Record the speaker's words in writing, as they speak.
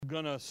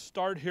going to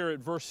start here at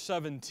verse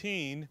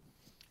 17,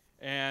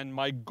 and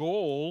my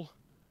goal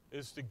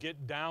is to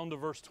get down to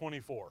verse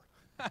 24.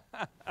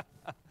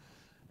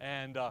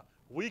 And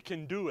we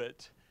can do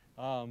it.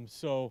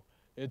 So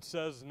it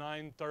says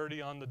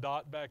 9:30 on the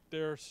dot back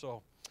there.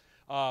 So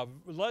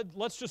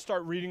let's just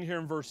start reading here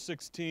in verse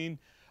 16.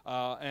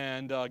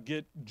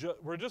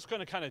 We're just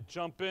going to kind of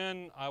jump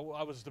in. I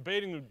was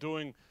debating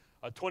doing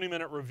a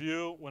 20-minute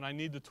review when I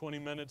need the 20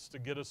 minutes to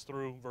get us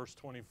through verse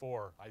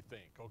 24, I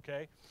think,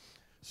 okay?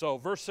 So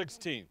verse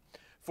 16,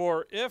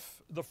 for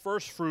if the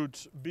first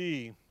fruits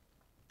be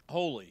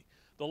holy,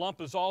 the lump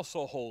is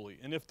also holy,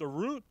 and if the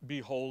root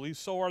be holy,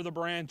 so are the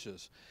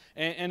branches.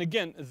 And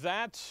again,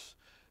 that's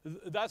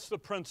the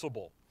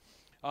principle.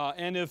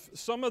 And if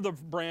some of the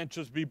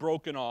branches be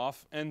broken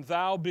off, and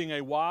thou being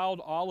a wild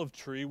olive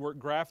tree wert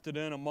grafted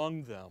in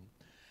among them,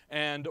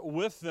 and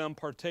with them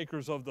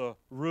partakers of the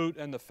root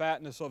and the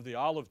fatness of the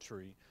olive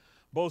tree,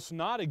 boast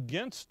not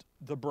against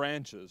the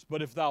branches,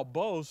 but if thou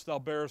boast, thou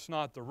bearest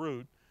not the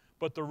root,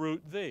 but the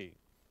root thee.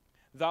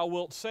 Thou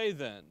wilt say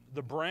then,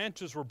 the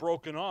branches were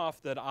broken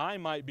off that I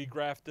might be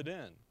grafted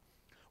in.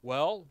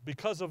 Well,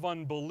 because of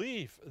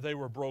unbelief they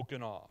were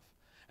broken off,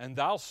 and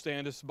thou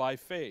standest by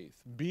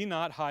faith. Be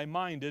not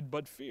high-minded,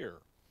 but fear.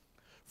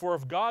 For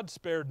if God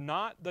spared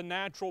not the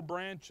natural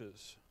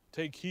branches,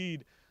 take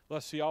heed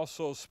lest he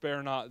also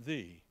spare not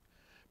thee.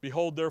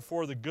 Behold,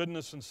 therefore, the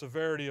goodness and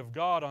severity of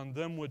God on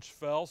them which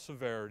fell,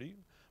 severity,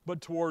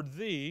 but toward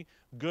thee,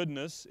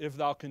 goodness, if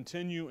thou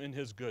continue in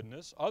his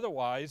goodness.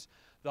 Otherwise,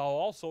 thou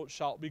also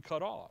shalt be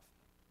cut off.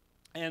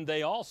 And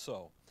they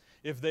also,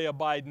 if they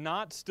abide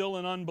not still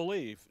in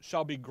unbelief,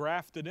 shall be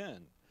grafted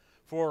in.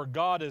 For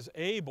God is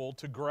able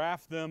to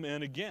graft them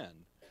in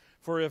again.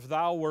 For if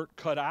thou wert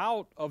cut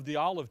out of the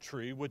olive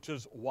tree, which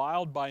is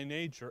wild by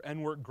nature,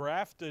 and wert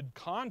grafted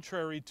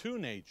contrary to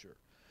nature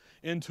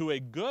into a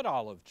good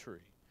olive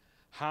tree,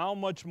 how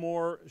much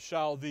more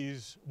shall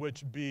these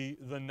which be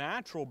the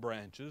natural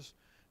branches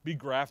be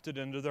grafted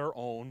into their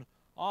own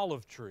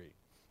olive tree?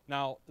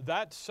 Now,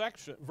 that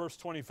section, verse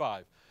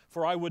 25,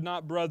 for I would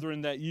not,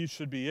 brethren, that ye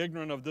should be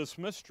ignorant of this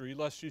mystery,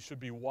 lest ye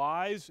should be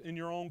wise in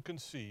your own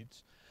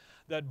conceits,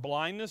 that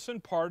blindness in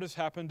part has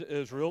happened to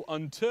Israel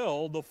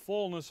until the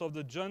fullness of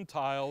the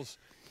Gentiles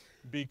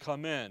be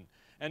come in.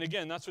 And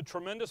again, that's a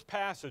tremendous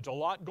passage, a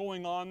lot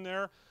going on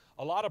there.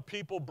 A lot of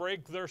people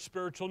break their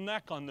spiritual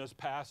neck on this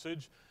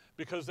passage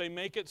because they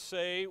make it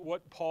say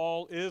what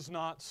Paul is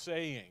not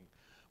saying.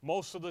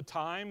 Most of the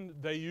time,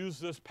 they use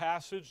this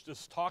passage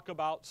to talk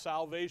about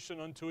salvation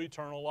unto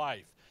eternal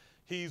life.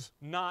 He's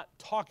not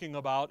talking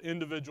about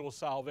individual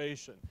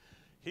salvation.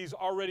 He's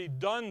already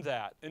done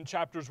that in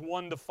chapters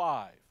 1 to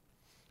 5.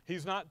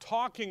 He's not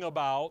talking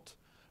about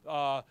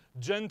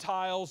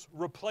Gentiles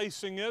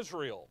replacing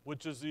Israel,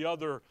 which is the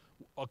other,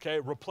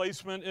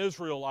 replacement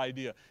Israel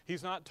idea.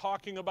 He's not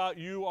talking about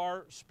you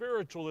are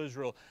spiritual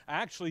Israel.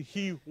 Actually,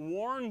 he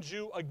warns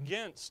you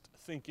against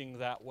thinking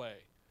that way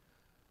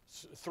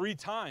 3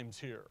 times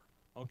here,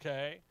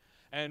 okay?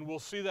 And we'll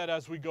see that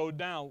as we go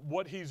down.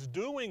 What he's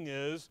doing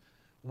is,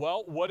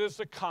 well, what is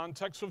the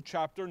context of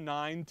chapter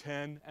 9,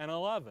 10, and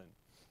 11?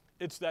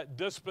 It's that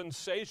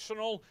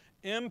dispensational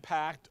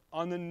impact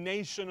on the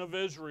nation of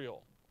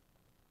Israel.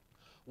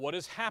 What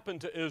has happened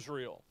to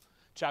Israel?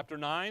 Chapter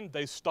 9,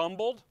 they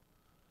stumbled.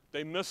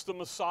 They missed the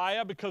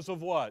Messiah because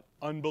of what?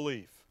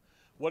 Unbelief.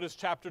 What does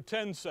chapter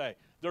 10 say?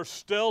 They're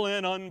still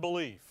in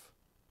unbelief.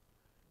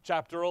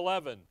 Chapter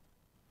 11,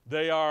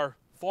 they are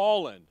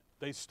fallen.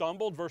 They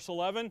stumbled, verse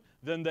 11,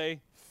 then they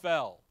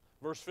fell.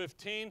 Verse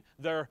 15,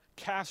 they're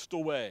cast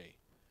away.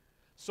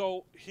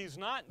 So he's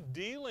not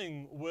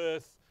dealing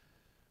with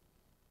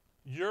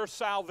your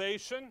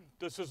salvation.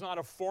 This is not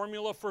a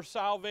formula for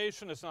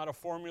salvation. It's not a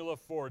formula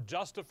for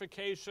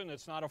justification.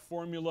 It's not a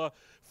formula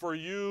for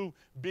you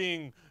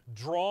being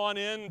drawn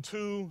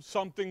into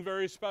something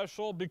very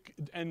special.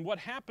 And what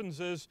happens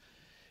is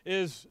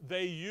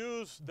they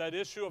use that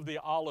issue of the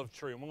olive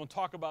tree. And we're going to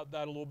talk about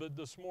that a little bit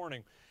this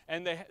morning.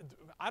 And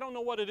I don't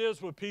know what it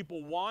is with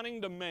people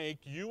wanting to make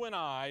you and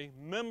I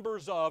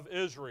members of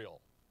Israel.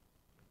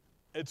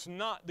 It's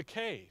not the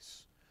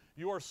case.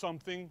 You are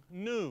something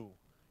new.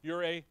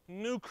 You're a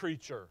new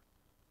creature.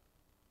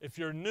 If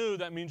you're new,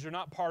 that means you're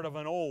not part of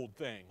an old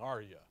thing,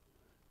 are you?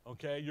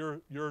 Okay,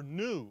 you're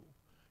new.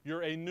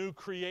 You're a new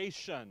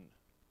creation.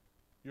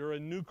 You're a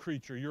new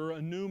creature. You're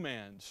a new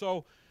man.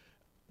 So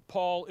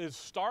Paul is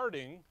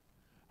starting,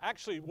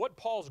 actually what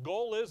Paul's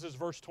goal is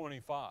verse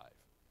 25.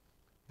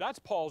 That's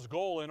Paul's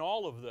goal in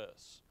all of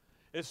this,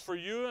 is for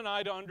you and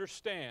I to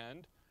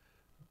understand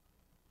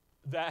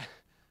that,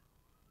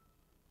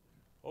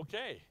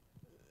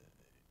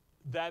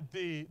 that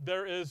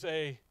there is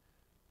the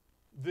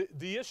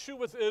issue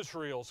with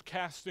Israel's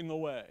casting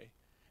away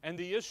and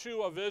the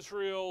issue of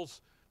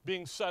Israel's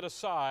being set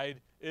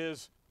aside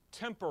is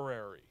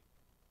temporary.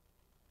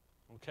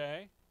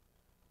 Okay?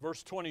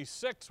 Verse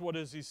 26, what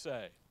does he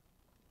say?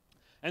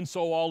 And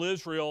so all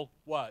Israel,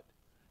 what?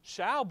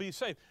 Shall be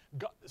saved.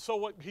 So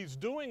what he's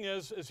doing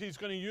is he's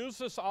going to use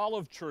this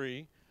olive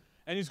tree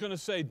And he's going to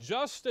say,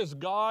 just as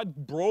God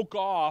broke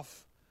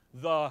off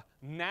the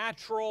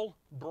natural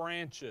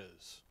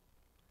branches,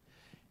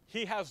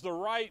 he has the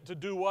right to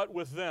do what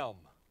with them?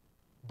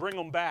 Bring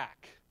them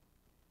back.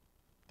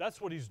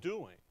 That's what he's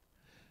doing.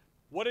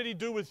 What did he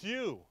do with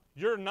you?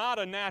 You're not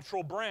a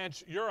natural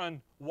branch. You're a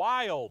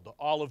wild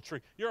olive tree.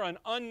 You're an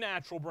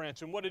unnatural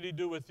branch. And what did he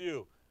do with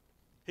you?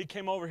 He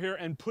came over here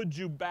and put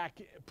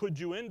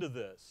you into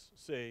this,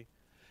 see?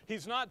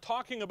 He's not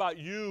talking about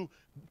you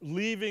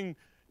leaving.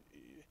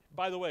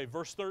 By the way,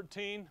 verse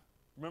 13,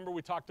 remember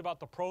we talked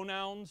about the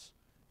pronouns?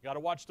 You got to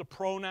watch the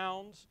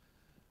pronouns.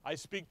 I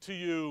speak to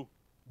you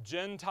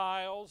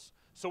Gentiles.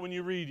 So when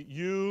you read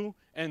you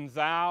and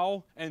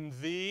thou and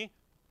thee,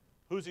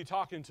 who's he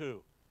talking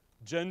to?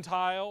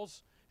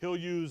 Gentiles. He'll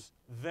use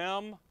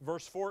them,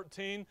 verse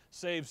 14,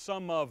 save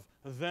some of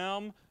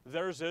them.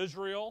 There's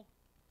Israel.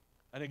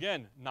 And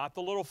again, not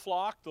the little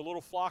flock. The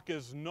little flock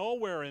is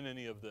nowhere in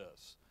any of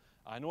this.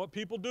 I know what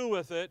people do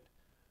with it.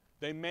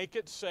 They make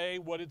it say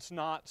what it's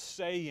not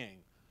saying.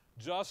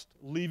 Just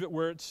leave it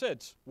where it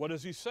sits. What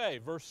does he say?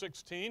 Verse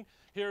 16,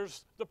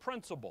 here's the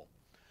principle.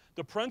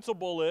 The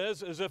principle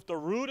is if the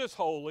root is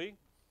holy,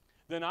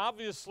 then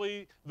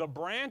obviously the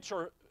branch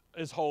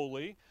is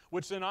holy,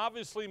 which then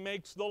obviously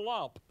makes the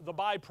lump, the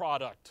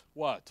byproduct,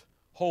 what?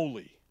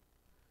 Holy.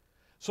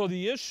 So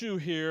the issue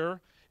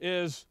here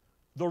is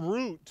the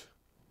root.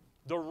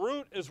 The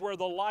root is where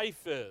the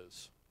life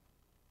is.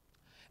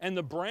 And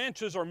the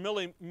branches are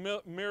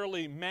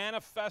merely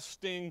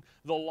manifesting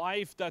the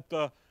life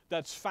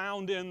that's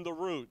found in the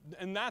root.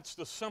 And that's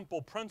the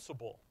simple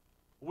principle.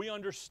 We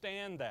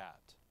understand that.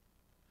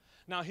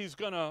 Now he's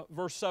going to,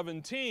 verse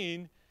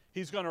 17,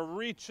 he's going to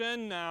reach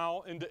in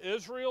now into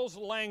Israel's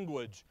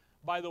language.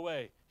 By the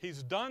way,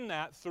 he's done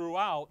that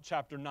throughout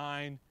chapter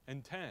 9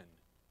 and 10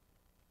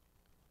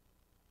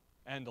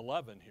 and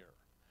 11 here.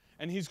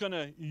 And he's going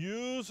to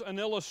use an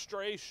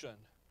illustration.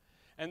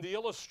 And the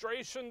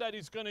illustration that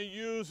he's going to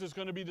use is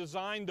going to be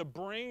designed to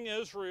bring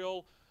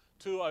Israel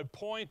to a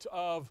point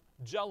of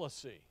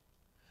jealousy,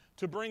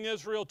 to bring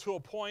Israel to a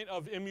point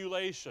of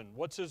emulation.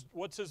 What's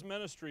his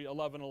ministry?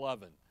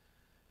 11:11.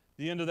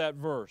 The end of that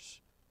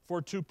verse.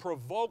 For to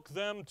provoke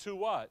them to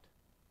what?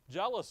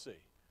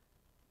 Jealousy.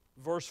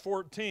 Verse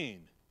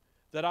 14.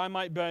 That I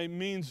might by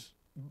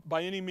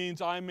any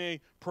means I may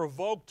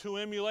provoke to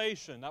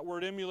emulation. That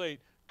word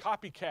emulate,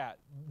 copycat,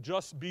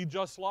 be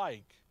just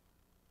like.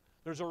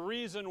 There's a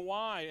reason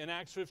why in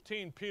Acts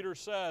 15 Peter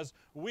says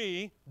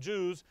we,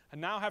 Jews,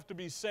 now have to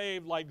be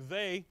saved like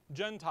they,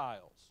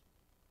 Gentiles.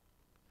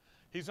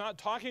 He's not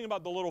talking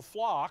about the little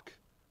flock.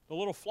 The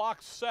little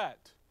flock's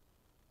set,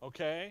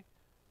 okay?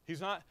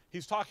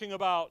 He's talking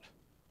about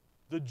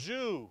the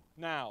Jew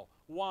now.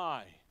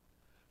 Why?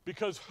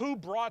 Because who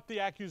brought the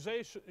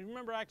accusation? You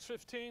remember Acts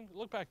 15?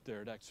 Look back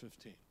there at Acts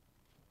 15.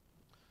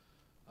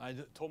 I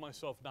told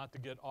myself not to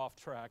get off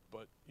track,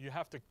 but you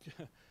have to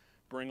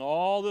bring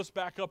all this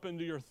back up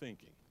into your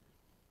thinking.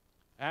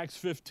 Acts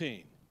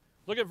 15.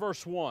 Look at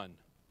verse 1.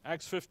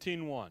 Acts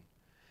 15:1.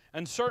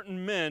 And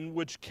certain men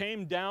which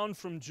came down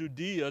from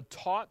Judea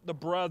taught the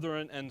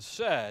brethren and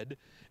said,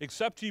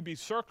 except ye be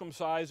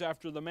circumcised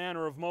after the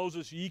manner of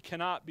Moses, ye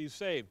cannot be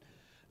saved.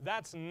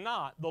 That's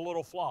not the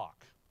little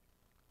flock.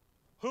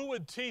 Who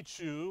would teach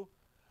you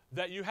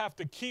that you have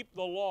to keep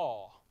the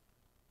law?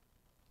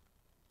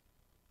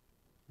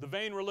 The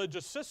vain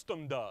religious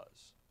system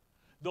does.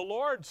 The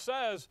Lord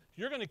says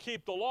you're going to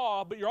keep the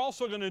law, but you're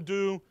also going to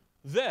do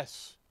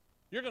this.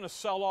 You're going to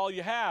sell all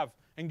you have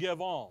and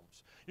give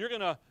alms. You're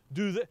going to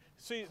do this.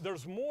 See,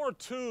 there's more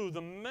to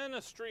the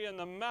ministry and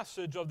the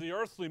message of the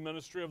earthly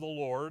ministry of the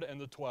Lord and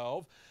the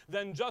 12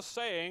 than just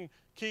saying,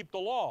 keep the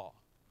law.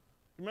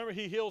 Remember,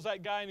 he heals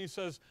that guy and he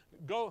says,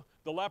 go,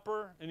 the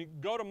leper, and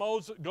go to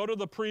Moses, go to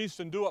the priest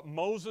and do what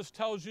Moses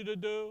tells you to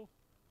do,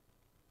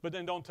 but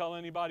then don't tell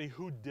anybody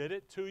who did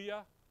it to you.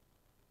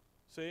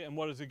 See, and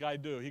what does the guy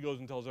do? He goes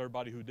and tells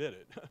everybody who did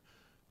it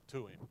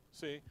to him.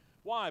 See,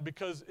 why?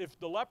 Because if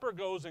the leper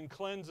goes and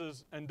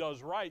cleanses and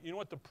does right, you know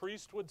what the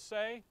priest would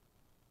say?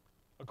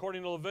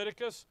 According to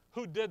Leviticus,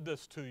 who did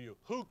this to you?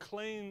 Who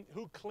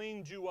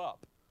cleaned you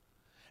up?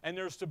 And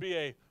there's to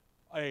be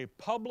a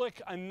public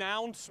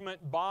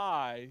announcement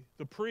by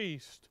the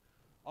priest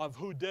of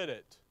who did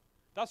it.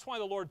 That's why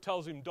the Lord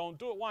tells him don't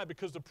do it. Why?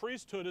 Because the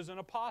priesthood is in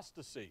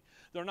apostasy.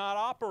 They're not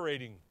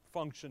operating,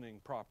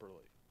 functioning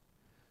properly.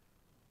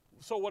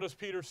 So what does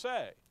Peter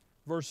say?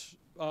 Verse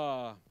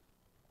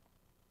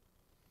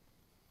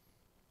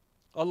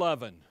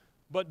 11.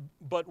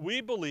 But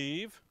we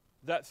believe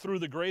that through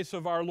the grace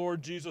of our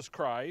Lord Jesus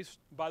Christ,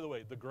 by the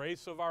way, the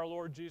grace of our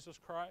Lord Jesus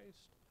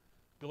Christ,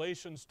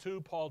 Galatians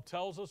 2, Paul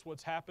tells us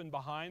what's happened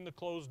behind the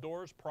closed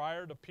doors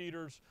prior to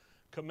Peter's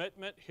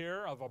commitment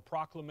here of a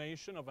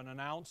proclamation, of an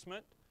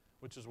announcement,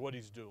 which is what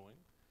he's doing.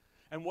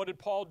 And what did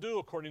Paul do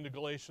according to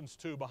Galatians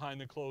 2 behind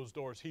the closed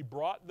doors? He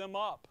brought them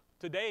up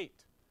to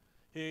date.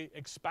 He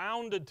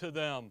expounded to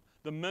them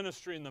the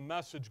ministry and the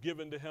message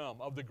given to him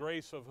of the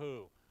grace of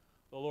who?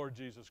 The Lord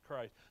Jesus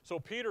Christ. So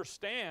Peter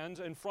stands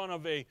in front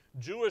of a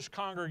Jewish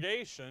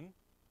congregation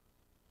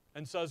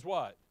and says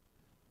what?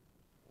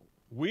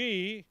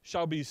 we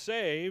shall be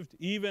saved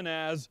even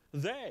as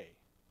they.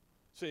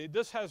 See,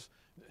 the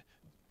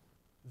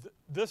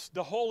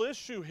whole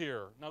issue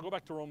here. Now go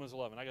back to Romans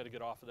 11. I got to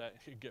get off of that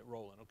and get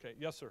rolling. Okay,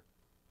 yes, sir.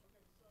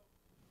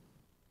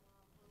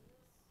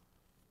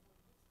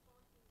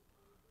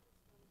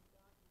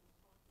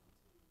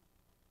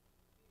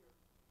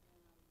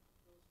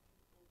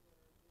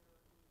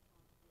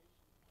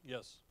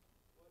 Yes.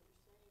 What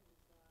you're saying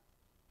is that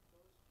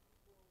those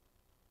people that came with him,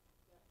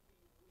 that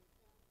particular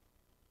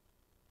Jerusalem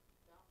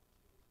council,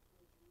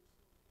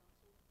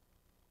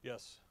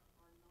 Yes.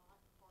 are not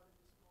part of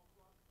the small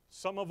flock?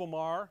 Some of them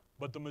are,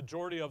 but the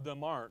majority of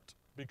them aren't,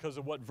 because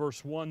of what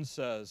verse 1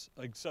 says,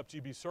 except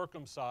ye be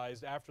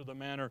circumcised after the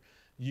manner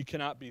ye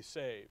cannot be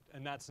saved.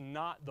 And that's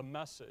not the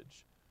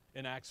message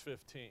in Acts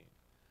 15.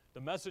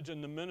 The message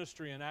in the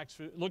ministry in Acts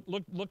 15,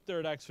 look there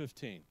at Acts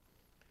 15.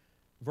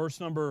 Verse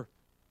number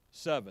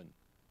 7.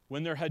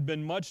 When there had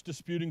been much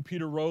disputing,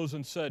 Peter rose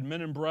and said,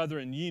 Men and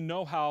brethren, ye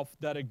know how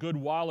that a good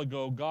while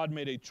ago God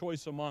made a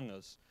choice among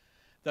us,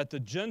 that the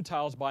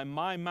Gentiles by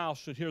my mouth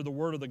should hear the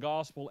word of the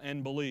gospel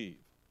and believe.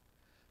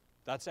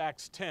 That's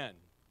Acts 10,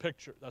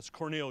 picture. That's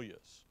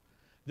Cornelius.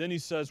 Then he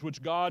says,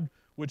 which God,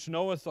 which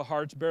knoweth the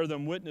hearts, bear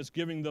them witness,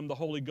 giving them the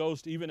Holy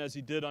Ghost, even as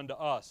he did unto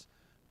us.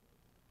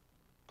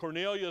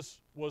 Cornelius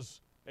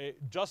was a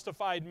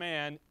justified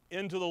man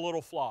into the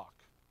little flock,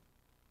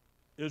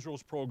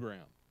 Israel's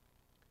program.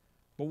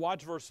 But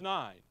watch verse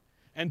 9.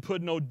 And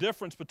put no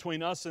difference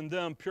between us and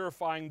them,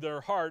 purifying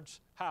their hearts.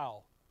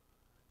 How?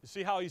 You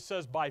see how he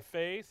says by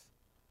faith?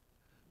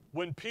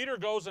 When Peter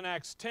goes in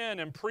Acts 10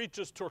 and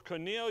preaches to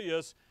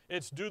Cornelius,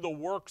 it's do the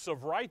works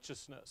of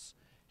righteousness.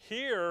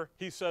 Here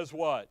he says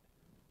what?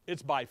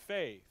 It's by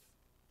faith.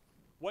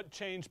 What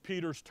changed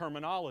Peter's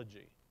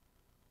terminology?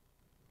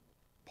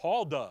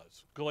 Paul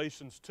does,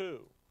 Galatians 2.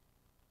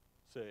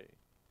 See?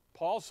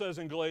 Paul says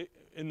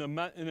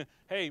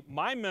hey,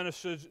 my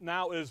message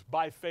now is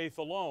by faith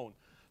alone.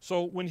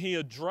 So when he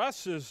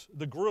addresses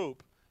the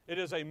group, it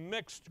is a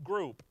mixed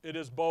group. It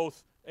is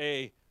both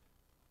the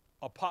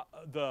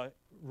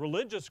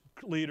religious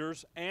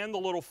leaders and the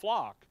little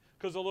flock,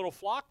 because the little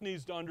flock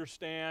needs to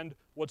understand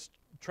what's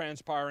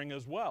transpiring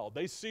as well.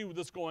 They see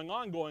this going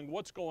on,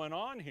 what's going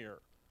on here?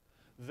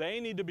 They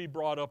need to be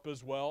brought up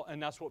as well,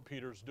 and that's what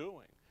Peter's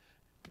doing.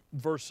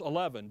 Verse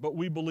 11, but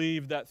we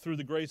believe that through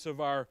the grace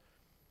of our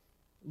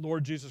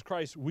Lord Jesus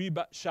Christ, we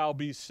shall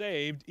be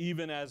saved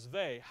even as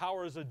they.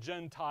 How is a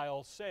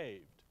Gentile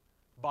saved?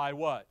 By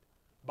what?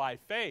 By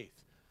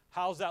faith.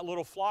 How's that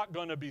little flock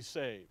going to be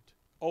saved?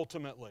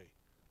 Ultimately,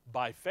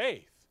 by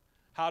faith.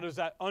 How does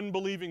that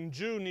unbelieving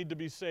Jew need to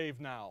be saved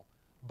now?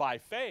 By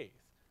faith,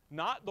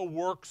 not the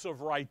works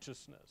of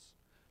righteousness.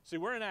 See,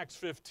 we're in Acts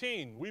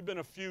 15. We've been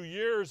a few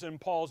years in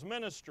Paul's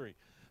ministry.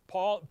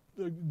 Paul,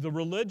 the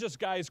religious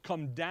guys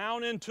come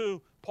down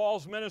into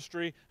Paul's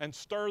ministry and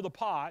stir the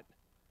pot.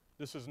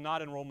 This is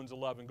not in Romans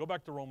 11. Go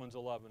back to Romans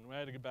 11. We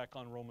had to get back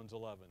on Romans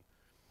 11.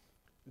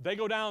 They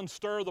go down,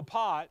 stir the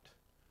pot.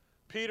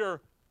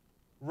 Peter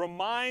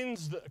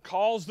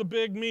calls the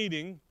big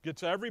meeting,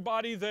 gets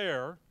everybody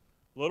there,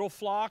 little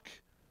flock,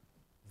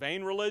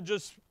 vain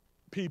religious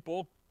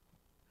people,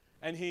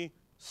 and he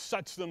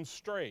sets them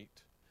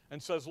straight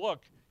and says,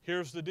 look,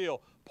 here's the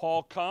deal.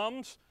 Paul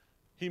comes.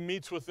 He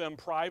meets with them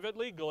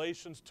privately.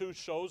 Galatians 2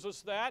 shows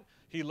us that.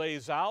 He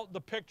lays out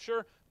the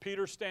picture.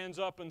 Peter stands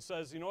up and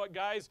says, you know what,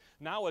 guys?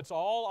 Now it's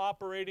all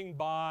operating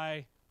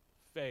by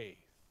faith.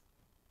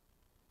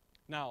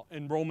 Now,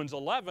 in Romans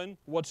 11,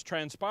 what's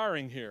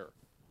transpiring here?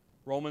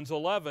 Romans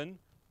 11,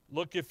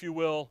 look, if you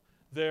will,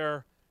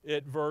 there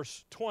at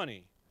verse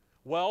 20.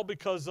 Well,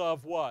 because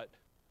of what?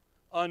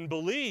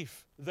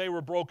 Unbelief, they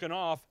were broken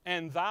off,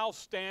 and thou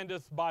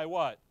standeth by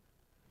what?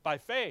 By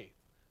faith.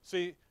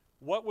 See,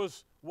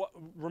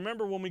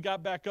 remember when we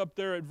got back up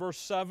there at verse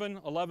 7,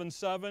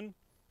 11:7?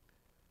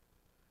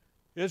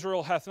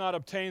 Israel hath not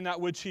obtained that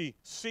which he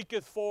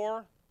seeketh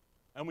for.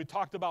 And we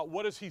talked about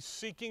what is he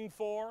seeking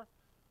for.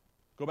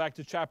 Go back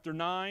to chapter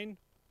 9.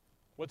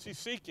 What's he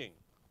seeking?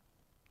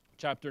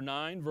 Chapter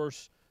 9,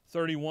 verse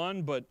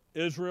 31, but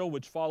Israel,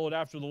 which followed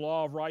after the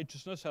law of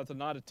righteousness, hath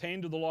not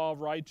attained to the law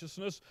of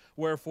righteousness.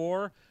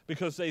 Wherefore?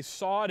 Because they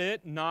sought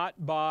it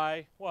not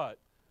by what?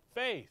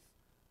 Faith.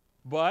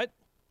 But,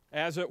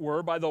 as it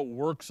were, by the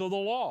works of the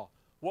law.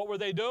 What were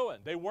they doing?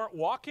 They weren't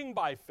walking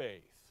by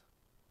faith.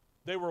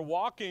 They were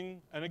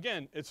walking, and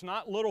again, it's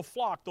not little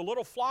flock. The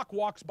little flock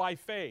walks by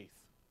faith.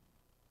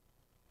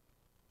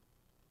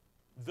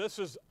 This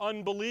is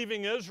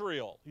unbelieving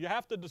Israel. You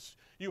have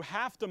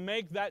to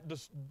make that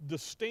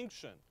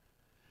distinction.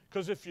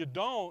 Because if you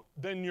don't,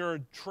 then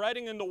you're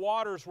treading into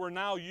waters where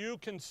now you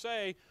can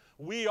say,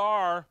 we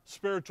are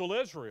spiritual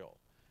Israel.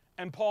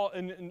 And Paul,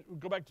 and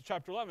go back to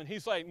chapter 11,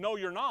 he's like, no,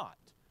 you're not.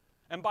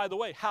 And by the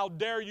way, how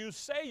dare you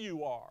say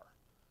you are?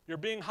 You're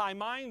being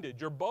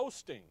high-minded. You're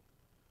boasting.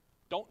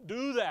 Don't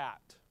do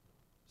that.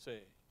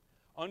 See,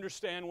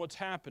 understand what's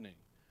happening.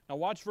 Now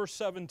watch verse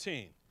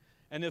 17.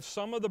 And if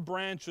some of the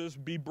branches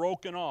be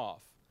broken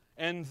off,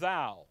 and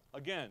thou,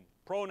 again,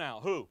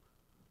 pronoun, who?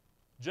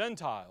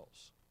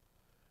 Gentiles.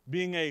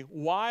 being a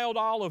wild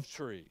olive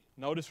tree.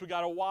 Notice we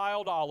got a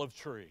wild olive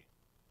tree.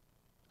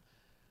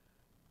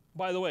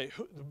 By the way,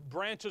 the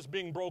branches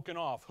being broken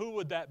off, who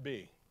would that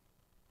be?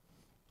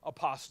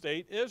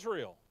 Apostate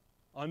Israel,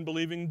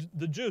 unbelieving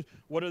the Jews.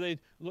 What are they?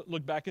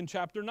 Look back in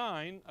chapter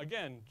 9.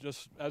 Again,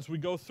 just as we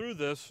go through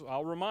this,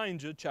 I'll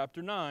remind you,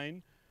 chapter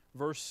 9,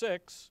 verse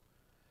 6.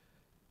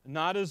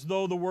 Not as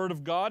though the word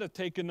of God hath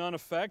taken none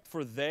effect,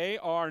 for they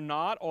are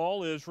not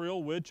all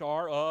Israel which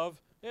are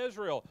of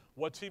Israel.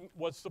 What's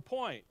the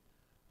point?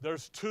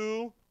 There's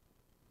two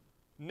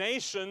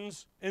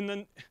nations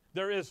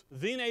there is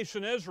the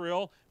nation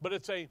Israel, but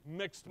it's a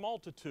mixed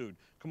multitude.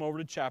 Come over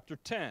to chapter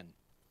 10.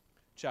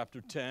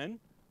 Chapter 10,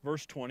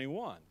 verse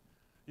 21.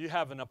 You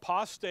have an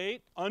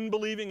apostate,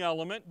 unbelieving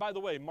element. By the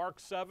way, Mark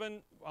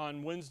 7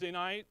 on Wednesday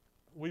night,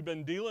 we've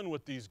been dealing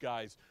with these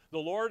guys. The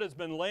Lord has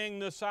been laying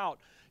this out.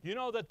 You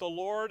know that the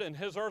Lord in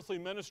his earthly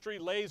ministry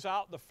lays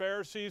out the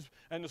Pharisees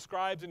and the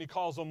scribes, and he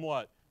calls them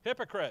what?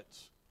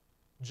 Hypocrites.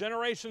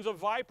 Generations of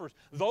vipers.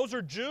 Those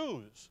are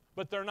Jews,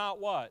 but they're not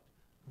what?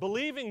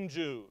 Believing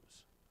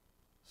Jews.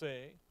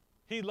 See?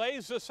 He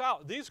lays this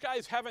out. These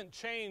guys haven't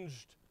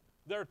changed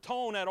their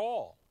tone at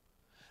all.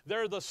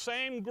 They're the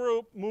same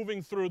group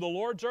moving through the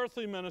Lord's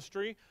earthly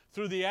ministry,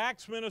 through the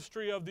Acts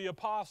ministry of the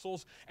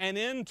apostles, and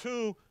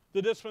into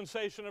the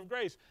dispensation of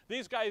grace.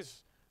 These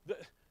guys,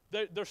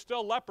 they're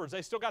still lepers.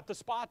 They still got the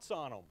spots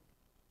on them.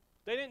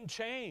 They didn't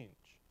change.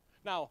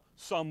 Now,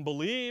 some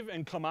believe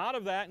and come out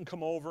of that and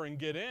come over and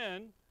get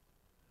in,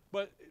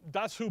 but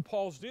that's who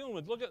Paul's dealing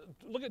with. Look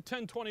at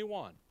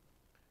 10:21.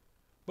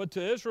 But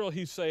to Israel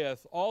he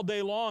saith, all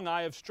day long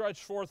I have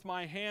stretched forth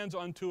my hands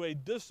unto a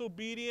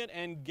disobedient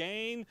and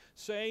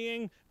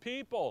gainsaying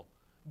people.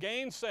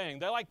 Gainsaying.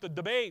 They like to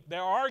debate. They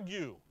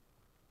argue.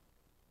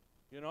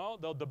 You know,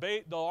 they'll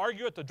debate, they'll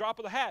argue at the drop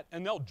of the hat,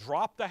 and they'll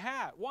drop the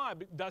hat. Why?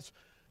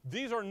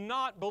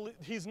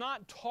 He's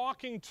not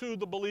talking to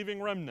the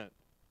believing remnant.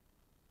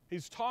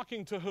 He's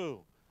talking to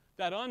who?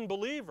 That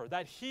unbeliever,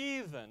 that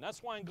heathen.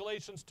 That's why in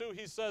Galatians 2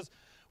 he says,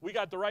 we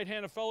got the right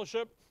hand of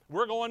fellowship,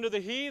 we're going to the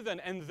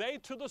heathen, and they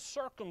to the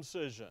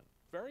circumcision.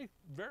 Very,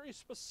 very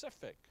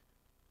specific.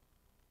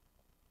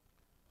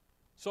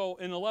 So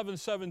in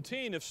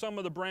 11:17, if some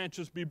of the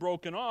branches be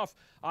broken off,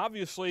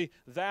 obviously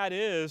that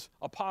is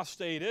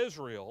apostate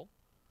Israel.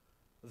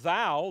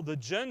 Thou, the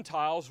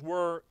Gentiles,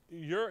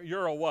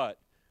 you're a what?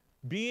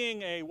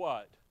 Being a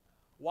what?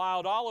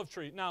 Wild olive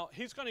tree. Now,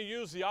 he's going to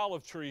use the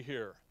olive tree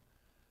here.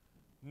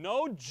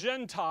 No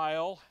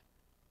Gentile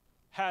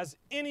has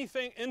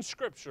anything in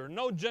Scripture,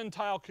 no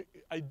Gentile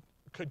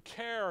could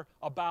care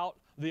about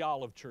the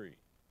olive tree.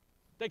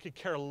 They could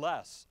care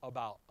less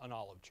about an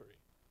olive tree.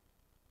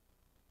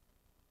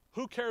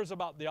 Who cares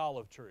about the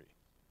olive tree?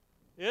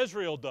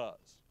 Israel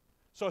does.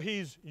 So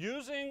he's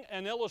using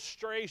an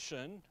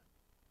illustration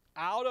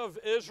out of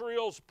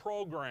Israel's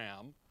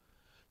program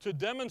to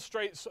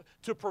demonstrate,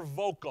 to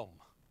provoke them.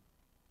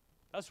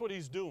 That's what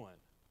he's doing.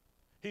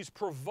 He's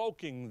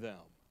provoking them.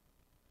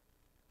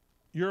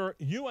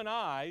 You and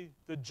I,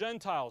 the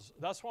Gentiles,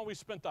 that's why we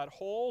spent that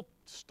whole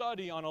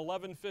study on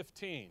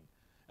 11:15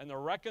 and the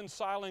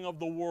reconciling of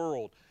the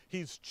world.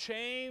 He's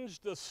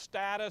changed the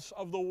status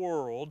of the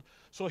world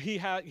so he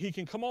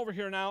can come over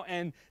here now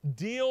and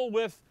deal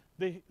with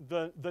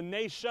the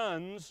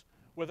nations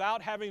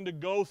without having to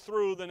go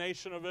through the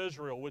nation of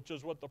Israel, which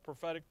is what the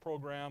prophetic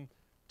program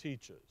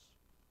teaches.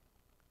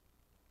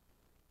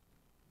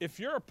 If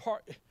you're a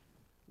part,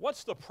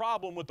 what's the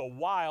problem with a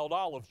wild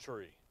olive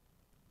tree?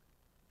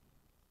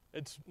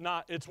 It's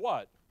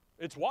what?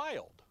 It's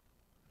wild.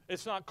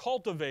 It's not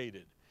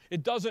cultivated.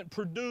 It doesn't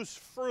produce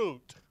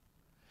fruit.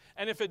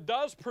 And if it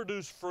does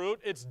produce fruit,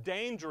 it's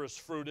dangerous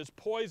fruit. It's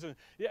poison.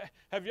 Yeah.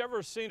 Have you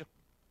ever seen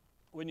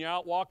when you're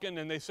out walking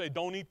and they say,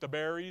 don't eat the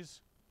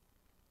berries?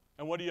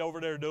 And what are you over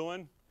there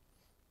doing?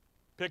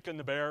 Picking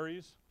the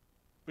berries.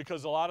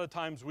 Because a lot of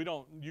times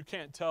you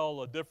can't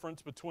tell a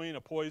difference between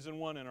a poison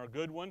one and a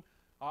good one.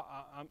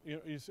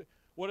 You see,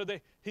 what are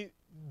they?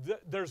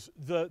 There's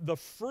the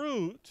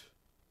fruit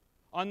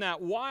on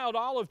that wild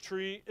olive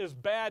tree is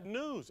bad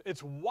news.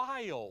 It's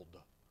wild.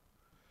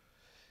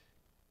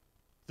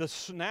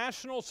 The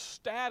national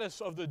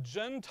status of the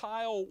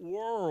Gentile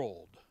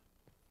world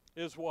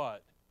is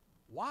what?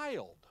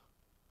 Wild.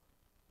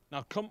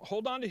 Now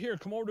hold on to here.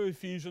 Come over to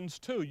Ephesians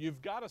 2.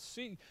 You've got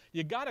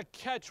to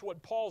catch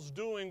what Paul's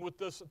doing with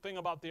this thing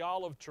about the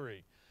olive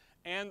tree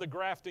and the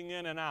grafting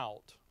in and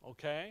out,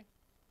 okay?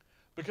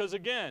 Because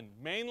again,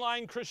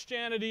 mainline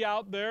Christianity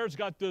out there has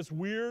got this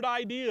weird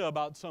idea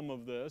about some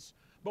of this,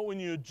 but when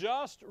you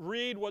just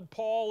read what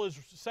Paul is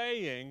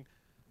saying,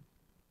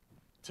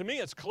 to me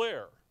it's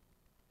clear.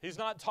 He's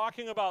not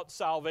talking about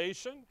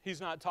salvation. He's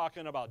not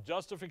talking about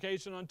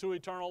justification unto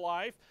eternal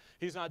life.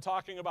 He's not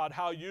talking about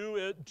how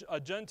you, a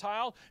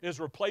Gentile, is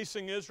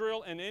replacing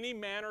Israel in any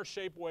manner,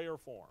 shape, way, or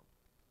form.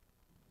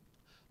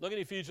 Look at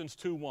Ephesians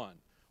 2:1.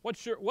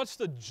 What's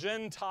the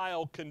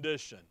Gentile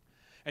condition?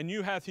 And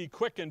you hath he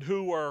quickened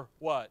who were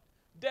what?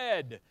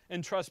 dead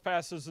in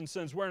trespasses and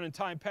sins, wherein in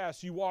time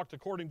past you walked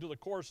according to the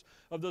course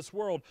of this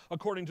world,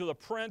 according to the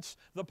prince,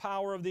 the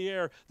power of the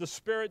air, the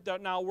spirit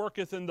that now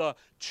worketh in the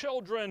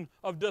children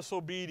of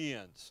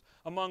disobedience,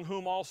 among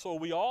whom also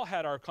we all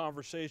had our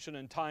conversation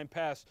in time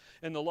past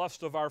in the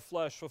lust of our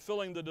flesh,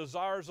 fulfilling the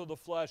desires of the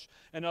flesh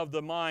and of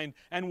the mind,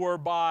 and were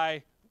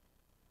by,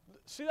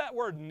 see that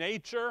word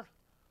nature?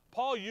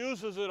 Paul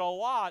uses it a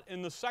lot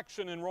in the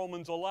section in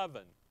Romans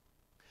 11.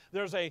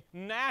 There's a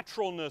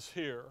naturalness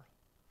here.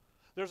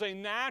 There's a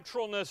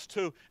naturalness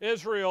to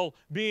Israel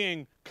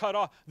being cut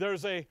off.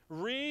 There's a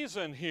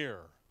reason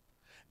here.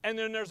 And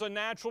then there's a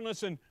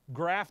naturalness in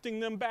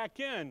grafting them back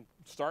in,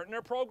 starting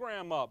their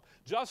program up.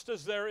 Just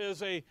as there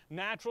is a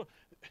natural,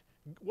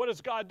 what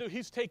does God do?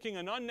 He's taking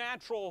an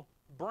unnatural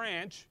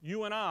branch,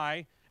 you and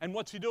I, and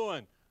what's He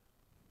doing?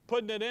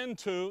 Putting it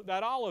into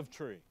that olive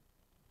tree.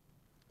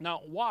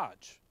 Now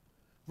watch.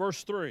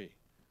 Verse 3,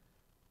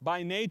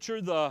 by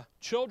nature the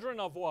children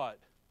of what?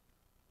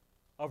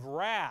 Of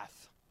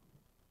wrath,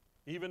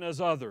 even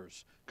as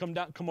others. Come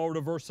over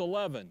to verse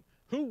 11.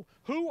 Who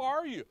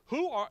are you?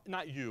 Who are,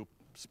 not you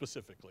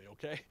specifically,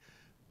 okay?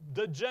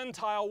 The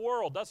Gentile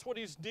world, that's what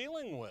he's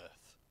dealing with.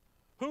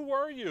 Who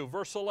were you?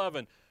 Verse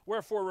 11,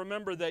 wherefore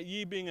remember that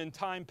ye being in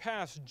time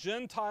past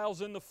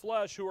Gentiles in the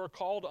flesh, who are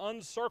called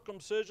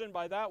uncircumcision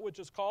by that which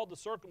is called the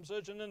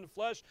circumcision in the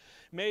flesh,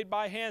 made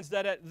by hands,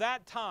 that at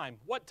that time,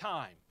 what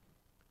time?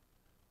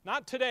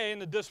 Not today in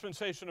the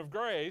dispensation of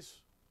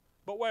grace,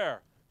 but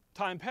where?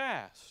 Time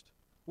past.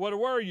 What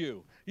were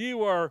you? You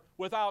were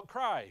without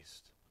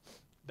Christ.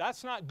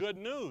 That's not good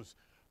news.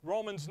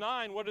 Romans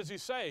 9, what does he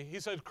say? He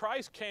said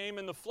Christ came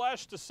in the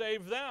flesh to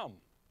save them,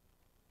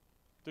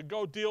 to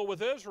go deal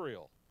with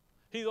Israel.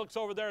 He looks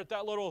over there at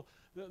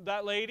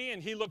that lady,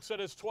 and he looks at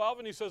his 12,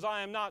 and he says,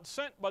 I am not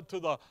sent but to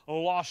the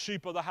lost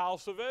sheep of the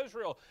house of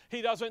Israel.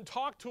 He doesn't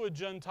talk to a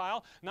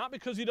Gentile, not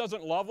because he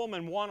doesn't love them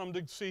and want them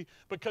to see,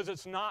 because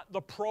it's not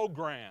the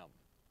program.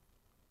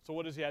 So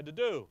what does he have to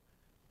do?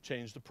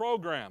 Change the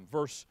program.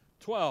 Verse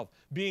 12,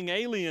 being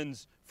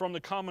aliens from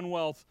the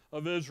commonwealth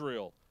of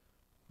Israel.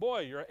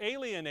 Boy, you're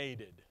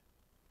alienated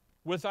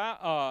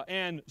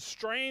and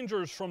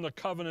strangers from the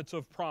covenants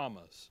of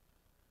promise.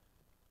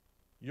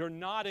 You're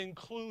not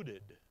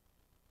included.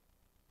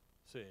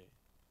 See,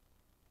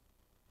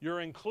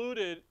 you're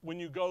included when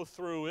you go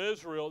through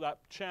Israel, that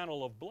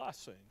channel of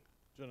blessing,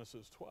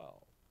 Genesis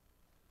 12.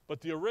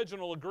 But the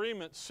original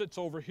agreement sits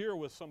over here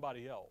with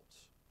somebody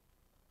else.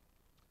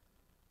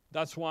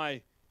 That's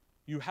why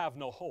you have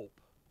no hope.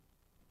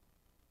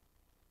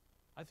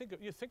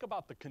 You think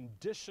about the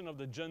condition of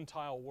the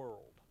Gentile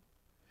world.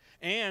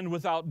 And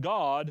without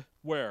God,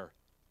 where?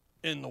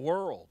 In the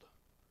world.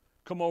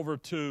 Come over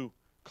to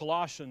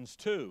Colossians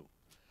 2.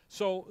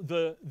 So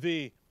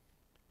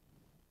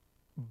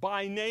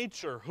by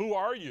nature, who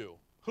are you?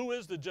 Who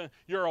is the Gentile?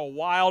 You're a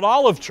wild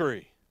olive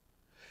tree.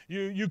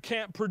 You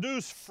can't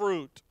produce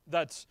fruit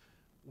that's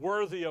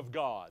worthy of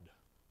God.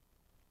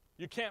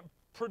 You can't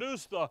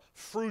produce the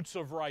fruits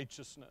of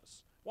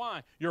righteousness.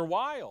 Why? You're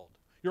wild.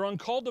 You're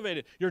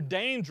uncultivated. You're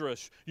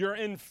dangerous. You're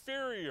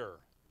inferior.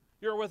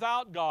 You're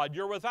without God.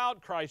 You're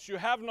without Christ. You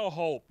have no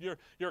hope.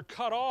 You're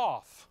cut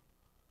off.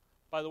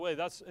 By the way,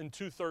 that's in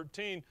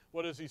 2:13.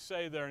 What does he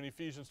say there in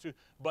Ephesians 2?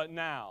 But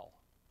now,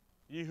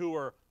 ye who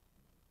are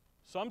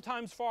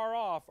sometimes far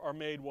off are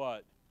made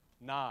what?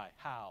 Nigh.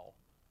 How?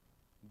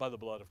 By the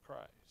blood of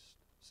Christ.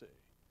 See.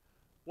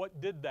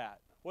 What did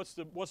that? What's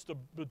the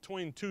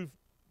between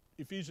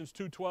Ephesians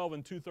 2:12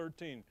 and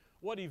 2:13?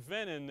 What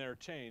event in there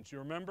changed? You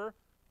remember?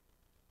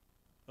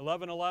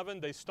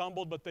 11:11, they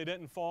stumbled but they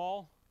didn't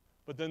fall.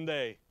 But then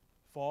they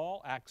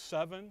fall. Acts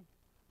 7,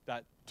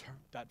 that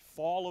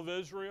fall of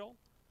Israel.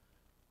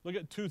 Look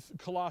at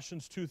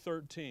Colossians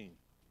 2:13.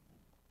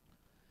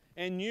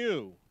 And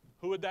you,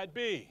 who would that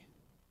be?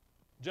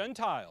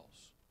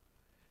 Gentiles.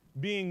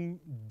 Being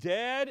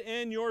dead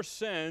in your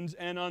sins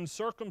and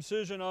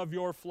uncircumcision of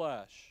your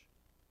flesh.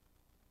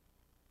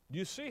 Do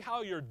you see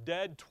how you're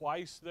dead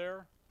twice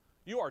there?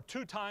 You are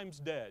 2 times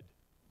dead.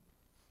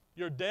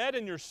 You're dead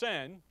in your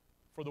sin,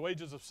 for the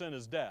wages of sin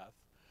is death.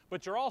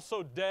 But you're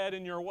also dead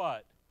in your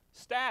what?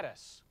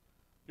 Status.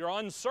 You're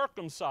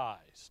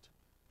uncircumcised.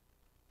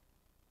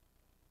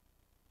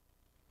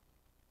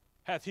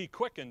 Hath he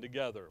quickened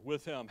together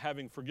with him,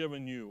 having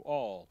forgiven you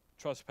all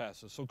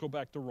trespasses. So go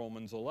back to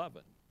Romans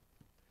 11.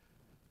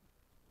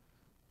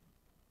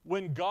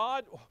 When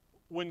God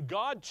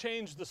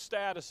changed the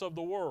status of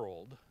the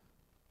world,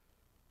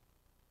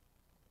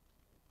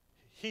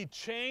 he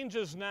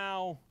changes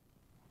now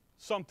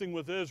something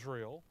with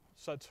Israel,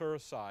 sets her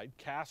aside,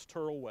 casts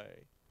her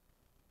away,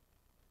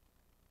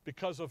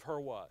 because of her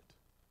what?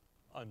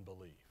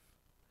 Unbelief.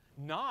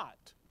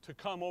 Not to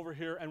come over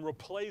here and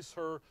replace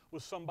her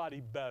with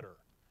somebody better.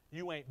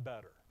 You ain't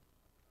better.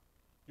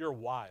 You're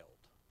wild.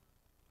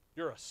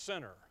 You're a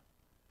sinner.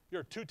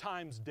 You're 2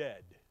 times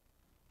dead.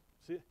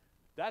 See,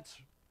 that's,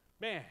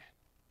 man.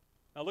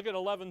 Now look at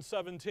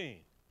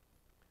 11:17.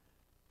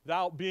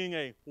 Thou being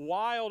a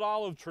wild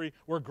olive tree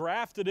were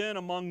grafted in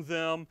among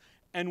them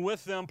and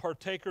with them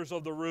partakers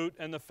of the root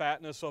and the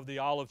fatness of the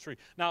olive tree.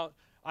 Now,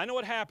 I know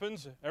what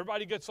happens.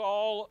 Everybody gets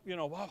all,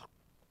 well,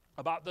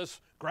 about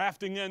this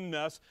grafting in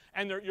this,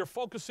 and you're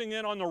focusing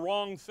in on the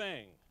wrong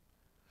thing.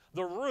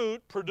 The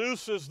root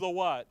produces the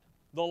what?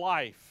 The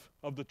life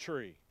of the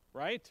tree,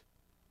 right?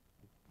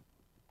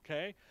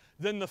 Okay?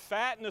 Then the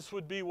fatness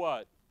would be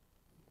what?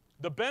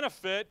 The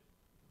benefit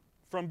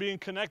from being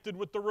connected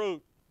with the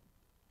root.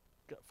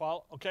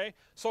 Follow? Okay?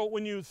 So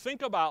when you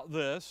think about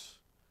this,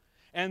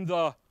 and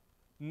come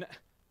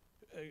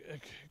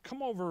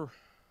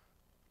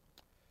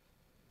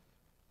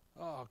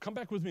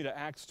back with me to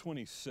Acts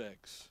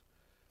 26.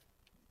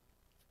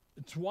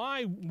 It's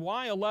why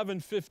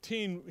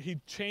 11:15 he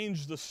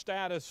changed the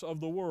status of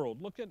the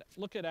world. Look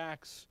at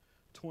Acts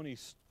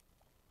 26.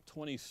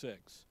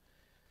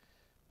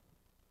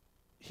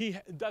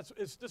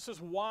 This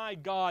is why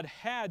God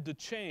had to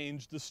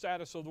change the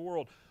status of the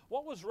world.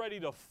 What was ready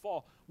to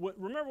fall?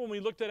 Remember when we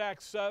looked at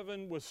Acts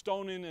 7 with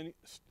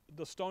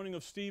the stoning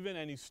of Stephen,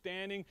 and he's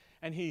standing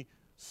and he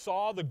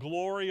saw the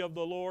glory of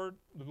the Lord,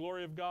 the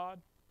glory of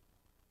God?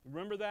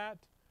 Remember that?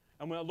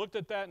 And when I looked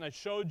at that and I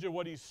showed you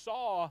what he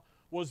saw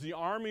was the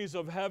armies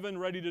of heaven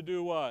ready to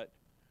do what?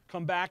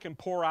 Come back and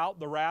pour out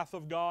the wrath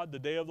of God. The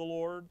day of the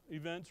Lord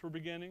events were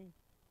beginning.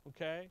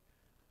 Okay?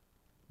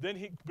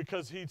 Then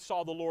because he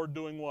saw the Lord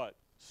doing what?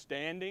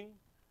 Standing.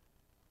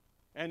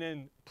 And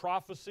in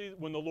prophecy,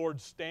 when the Lord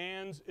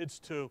stands, it's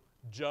to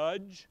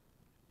judge.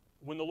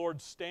 When the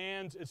Lord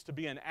stands, it's to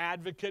be an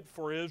advocate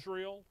for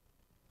Israel.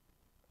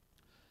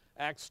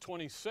 Acts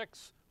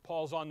 26,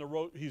 Paul's on the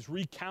road. He's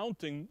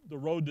recounting the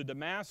road to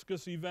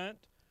Damascus event.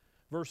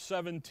 Verse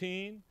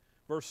 17,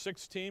 verse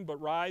 16, but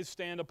rise,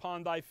 stand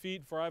upon thy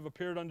feet, for I have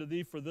appeared unto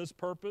thee for this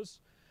purpose,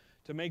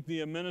 to make thee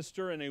a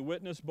minister and a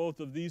witness both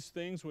of these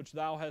things which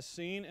thou hast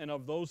seen, and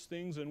of those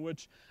things in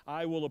which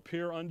I will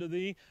appear unto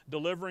thee,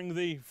 delivering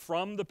thee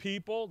from the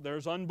people,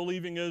 there's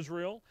unbelieving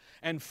Israel,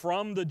 and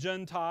from the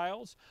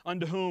Gentiles,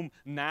 unto whom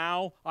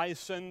now I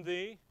send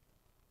thee.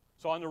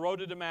 So on the road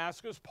to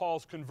Damascus,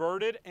 Paul's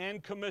converted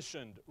and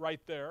commissioned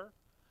right there.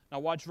 Now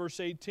watch verse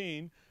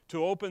 18.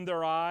 To open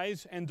their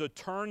eyes and to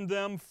turn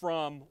them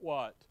from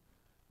what?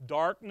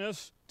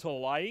 Darkness to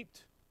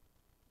light,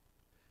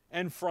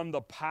 and from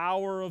the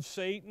power of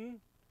Satan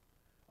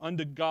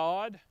unto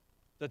God,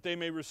 that they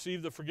may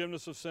receive the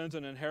forgiveness of sins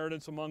and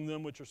inheritance among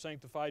them which are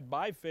sanctified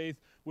by faith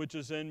which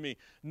is in me.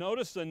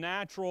 Notice the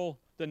natural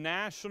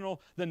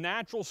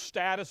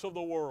status of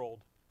the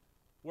world.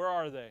 Where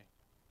are they?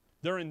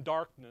 They're in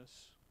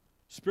darkness,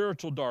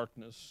 spiritual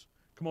darkness.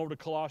 Come over to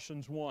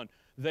Colossians 1.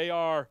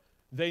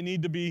 They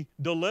need to be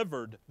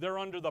delivered. They're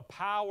under the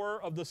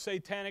power of the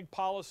satanic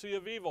policy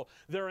of evil.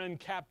 They're in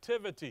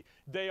captivity.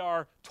 They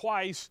are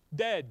twice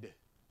dead.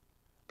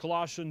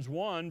 Colossians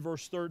 1,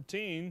 verse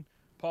 13,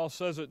 Paul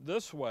says it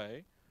this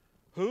way,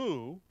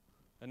 who,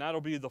 and that'll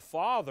be the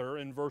Father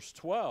in verse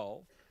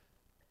 12,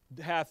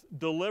 hath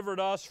delivered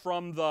us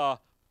from the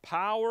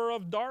power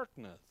of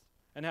darkness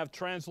and have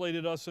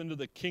translated us into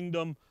the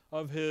kingdom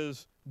of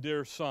his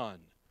dear Son.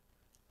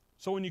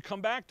 So when you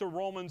come back to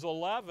Romans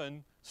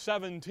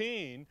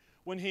 11:17,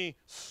 when he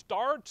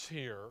starts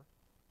here,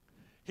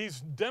 he's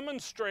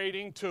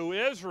demonstrating to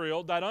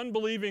Israel, that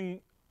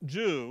unbelieving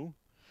Jew,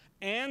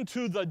 and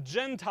to the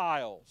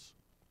Gentiles.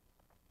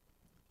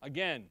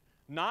 Again,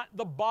 not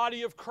the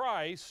body of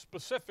Christ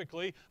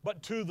specifically,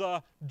 but to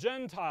the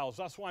Gentiles.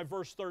 That's why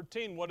verse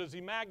 13, what is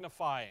he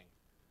magnifying?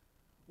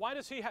 Why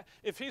does he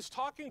if he's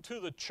talking to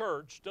the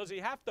church, does he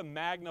have to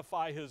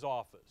magnify his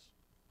office?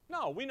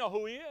 No, we know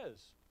who he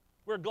is.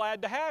 We're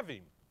glad to have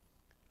him.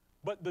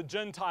 But the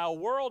Gentile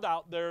world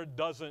out there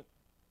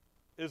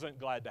isn't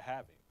glad to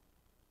have him.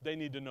 They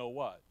need to know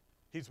what?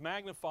 He's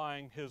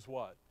magnifying his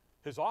what?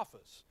 His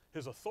office,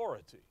 his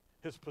authority,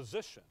 his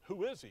position.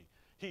 Who is he?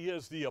 He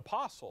is the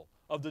apostle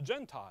of the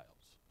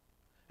Gentiles.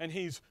 And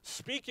he's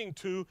speaking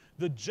to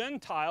the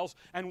Gentiles.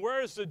 And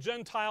where is the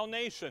Gentile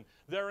nation?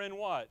 They're in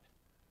what?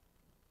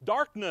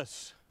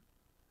 Darkness.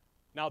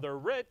 Now they're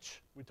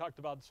rich. We talked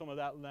about some of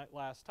that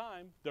last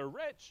time. They're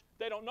rich.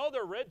 They don't know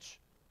they're rich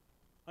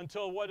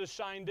until what is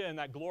shined in,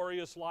 that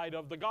glorious light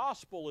of the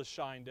gospel is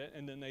shined in,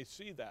 and then they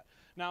see that.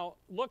 Now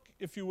look,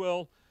 if you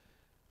will,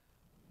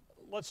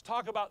 let's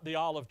talk about the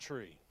olive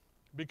tree.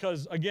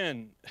 Because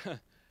again,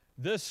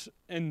 this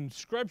in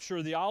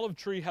Scripture, the olive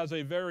tree has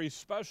a very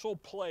special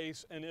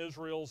place in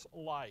Israel's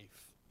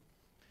life.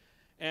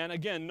 And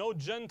again, no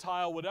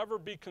Gentile would ever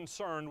be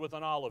concerned with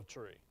an olive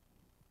tree.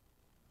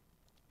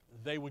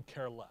 They would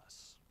care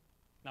less.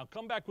 Now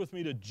come back with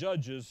me to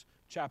Judges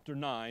chapter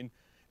 9.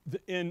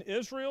 In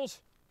Israel's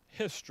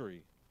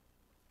history,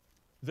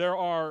 there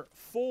are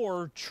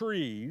 4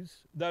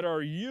 trees that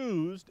are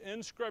used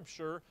in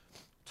Scripture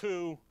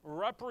to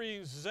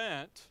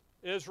represent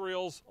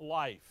Israel's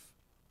life.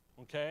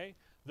 Okay?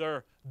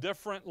 Their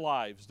different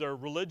lives. Their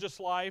religious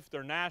life,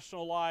 their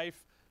national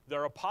life,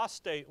 their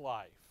apostate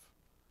life.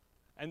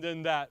 And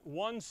then that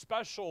one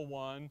special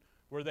one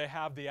where they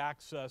have the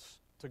access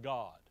to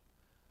God.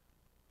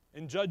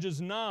 In Judges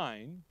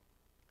 9,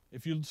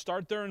 if you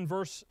start there in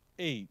verse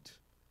 8,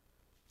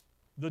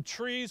 the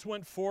trees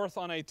went forth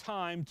on a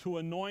time to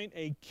anoint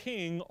a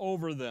king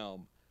over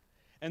them.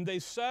 And they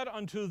said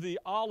unto the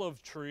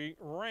olive tree,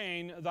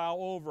 reign thou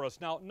over us.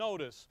 Now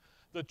notice,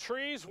 the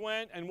trees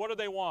went, and what do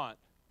they want?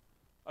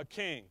 A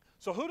king.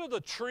 So who do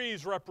the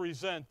trees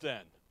represent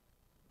then?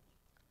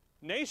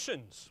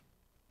 Nations.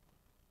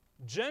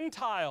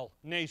 Gentile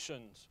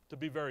nations, to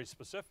be very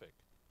specific.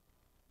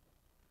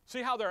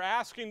 See how they're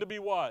asking to be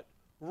what?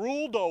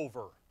 Ruled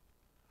over.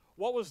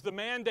 What was the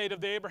mandate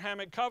of the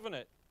Abrahamic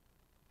covenant?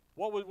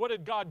 What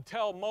did God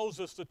tell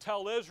Moses to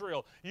tell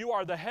Israel? You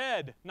are the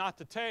head, not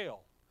the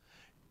tail.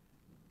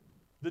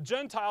 The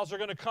Gentiles are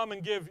going to come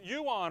and give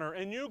you honor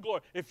and you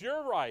glory. If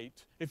you're right,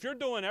 if you're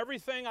doing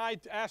everything I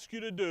ask you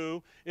to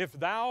do, if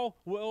thou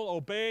will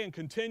obey and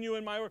continue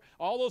in my word,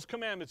 all those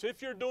commandments,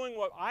 if you're doing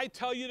what I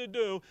tell you to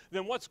do,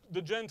 then what's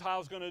the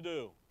Gentiles going to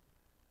do?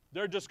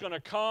 They're just going to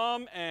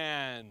come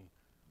and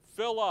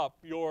fill up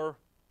your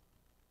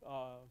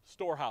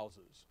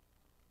storehouses.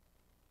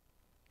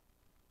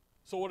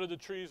 So what do the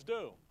trees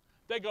do?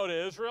 They go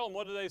to Israel, and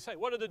what do they say?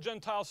 What do the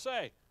Gentiles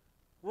say?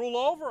 Rule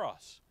over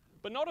us.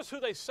 But notice who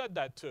they said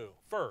that to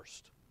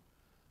first.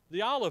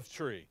 The olive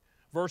tree.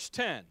 Verse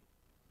 10.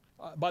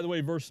 By the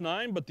way, verse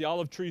 9, but the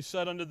olive tree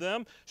said unto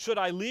them, should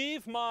I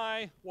leave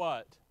my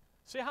what?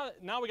 See how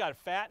now we got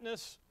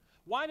fatness?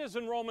 Why does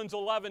in Romans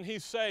 11 he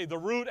say the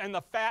root and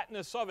the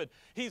fatness of it?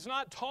 He's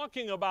not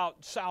talking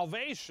about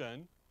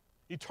salvation,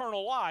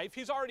 eternal life.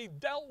 He's already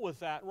dealt with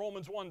that,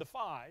 Romans 1 to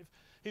 5.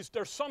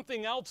 There's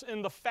something else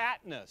in the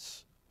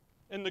fatness,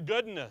 in the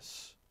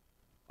goodness.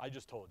 I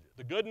just told you,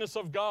 the goodness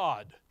of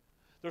God.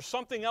 There's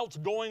something else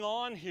going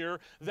on here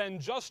than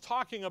just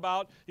talking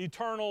about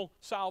eternal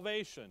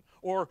salvation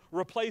or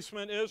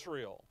replacement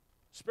Israel,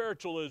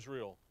 spiritual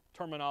Israel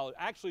terminology.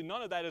 Actually,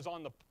 none of that is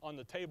on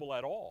the table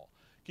at all.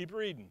 Keep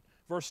reading.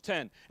 Verse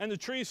 10, and the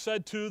tree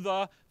said to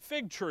the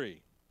fig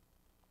tree,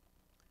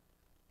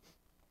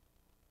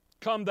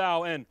 come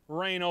thou and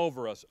reign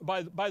over us.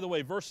 By the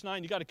way, verse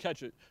 9, you got to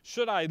catch it.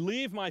 Should I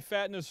leave my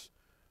fatness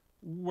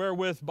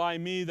wherewith by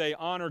me they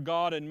honor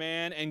God and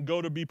man and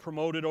go to be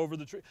promoted over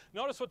the tree?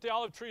 Notice what the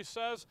olive tree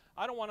says.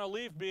 I don't want to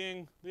leave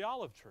being the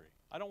olive tree.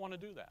 I don't want to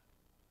do that.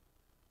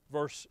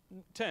 Verse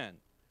 10,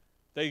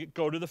 they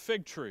go to the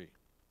fig tree.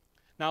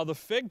 Now the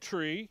fig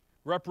tree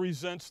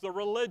represents the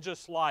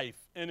religious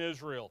life in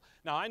Israel.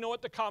 Now I know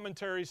what the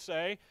commentaries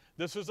say.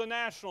 This is a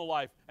national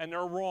life, and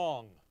they're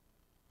wrong.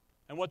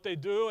 And what they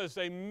do is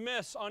they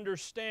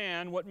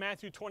misunderstand what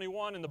Matthew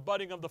 21 and the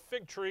budding of the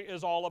fig tree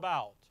is all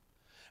about.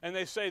 And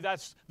they say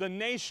that's the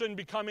nation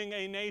becoming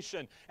a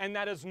nation. And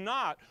that is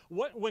not.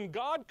 When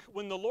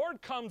the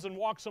Lord comes and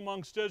walks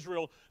amongst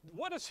Israel,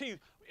 what is he,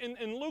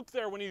 in Luke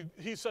there when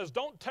he says,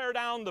 don't tear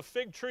down the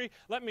fig tree,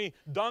 let me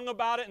dung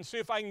about it and see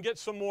if I can get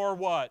some more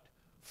what?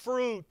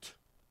 Fruit.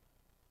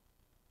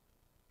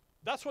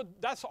 That's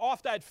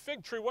off that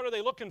fig tree. What are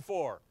they looking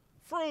for?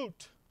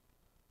 Fruit.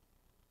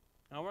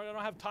 Now, we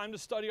don't have time to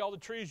study all the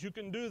trees. You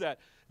can do that.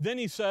 Then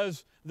he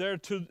says there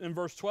in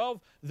verse 12,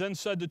 then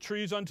said the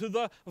trees unto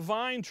the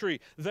vine tree.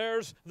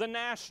 There's the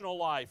national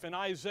life. In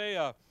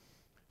Isaiah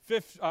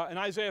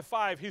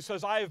 5, he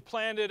says, I have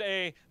planted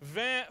a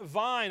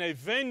vine, a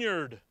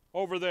vineyard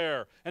over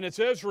there, and it's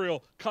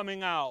Israel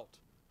coming out.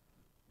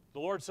 The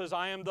Lord says,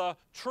 I am the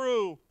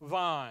true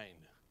vine.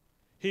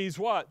 He's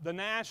what? The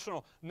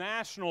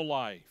national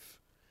life.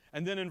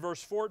 And then in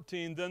verse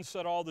 14, then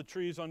said all the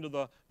trees unto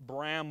the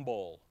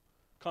bramble,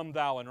 come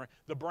thou and reign.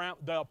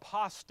 The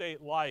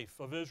apostate life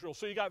of Israel.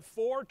 So you got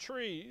 4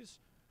 trees.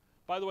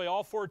 By the way,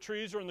 all 4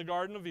 trees are in the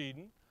Garden of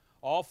Eden.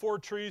 All 4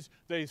 trees,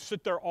 they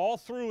sit there all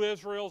through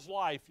Israel's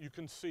life. You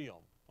can see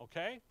them,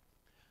 okay?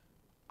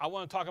 I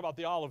want to talk about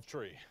the olive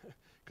tree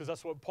because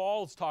that's what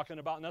Paul's talking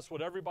about, and that's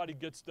what everybody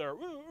gets there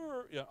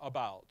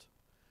about.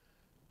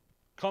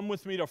 Come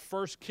with me to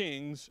 1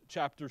 Kings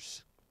chapter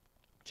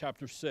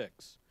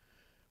 6.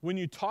 When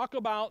you talk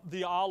about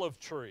the olive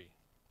tree,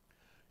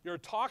 you're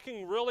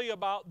talking really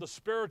about the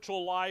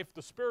spiritual life,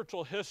 the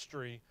spiritual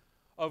history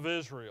of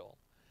Israel.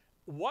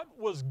 What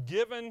was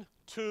given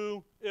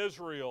to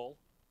Israel,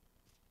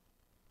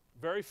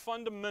 very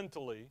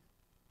fundamentally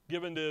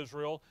given to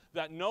Israel,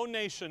 that no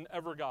nation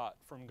ever got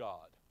from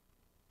God?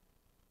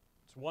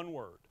 It's one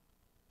word: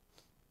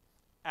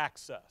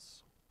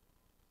 access.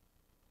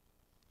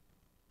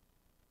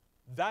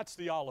 That's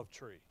the olive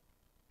tree.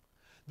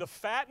 The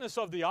fatness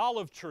of the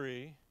olive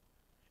tree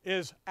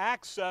is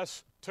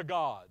access to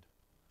God.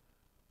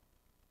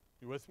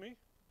 You with me?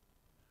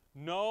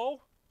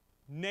 No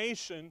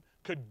nation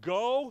could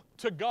go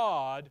to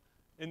God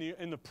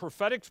in the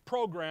prophetic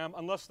program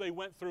unless they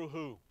went through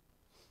who?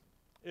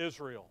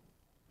 Israel.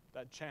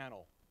 That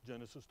channel,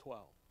 Genesis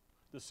 12.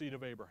 The seed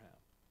of Abraham,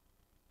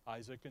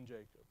 Isaac and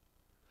Jacob.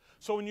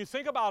 So when you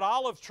think about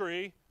olive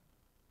tree,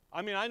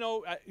 I mean, I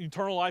know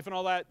eternal life and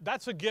all that,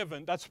 that's a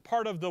given. That's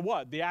part of the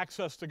what? The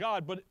access to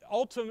God. But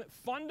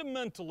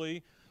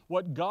fundamentally,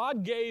 What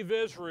God gave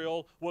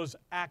Israel was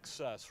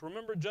access.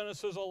 Remember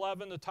Genesis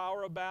 11, the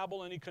Tower of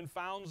Babel, and he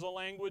confounds the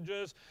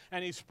languages,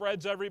 and he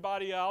spreads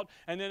everybody out.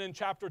 And then in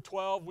chapter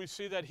 12, we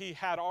see that he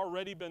had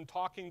already been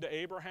talking to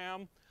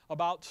Abraham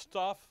about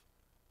stuff.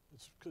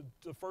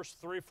 The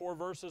first 3-4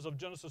 verses of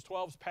Genesis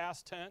 12 is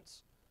past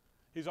tense.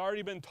 He's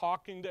already been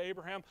talking to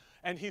Abraham,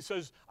 and he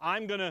says,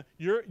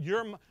 you're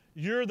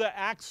the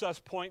access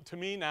point to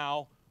me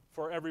now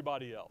for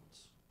everybody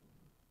else.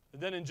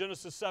 And then in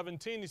Genesis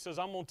 17, he says,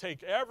 I'm going to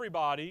take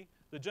everybody,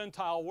 the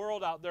Gentile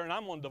world out there, and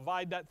I'm going to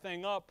divide that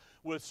thing up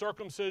with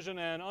circumcision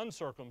and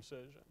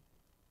uncircumcision.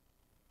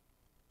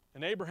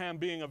 And Abraham,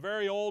 being a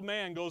very old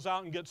man, goes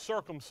out and gets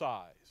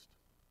circumcised.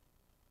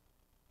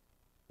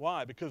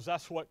 Why? Because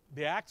that's what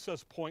the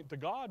access point to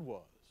God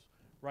was,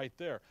 right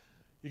there.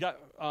 You got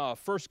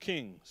 1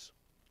 Kings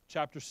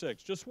chapter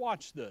 6. Just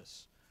watch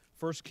this.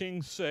 1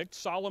 Kings 6,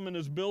 Solomon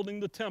is building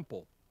the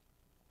temple.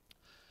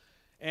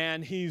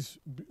 And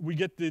we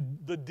get the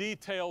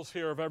details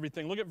here of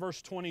everything. Look at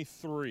verse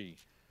 23.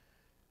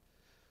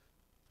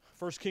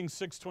 1 Kings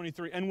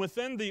 6:23. And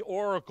within the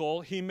oracle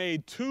he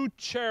made 2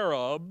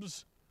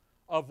 cherubs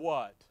of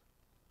what?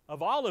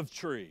 Of olive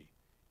tree,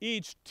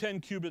 each 10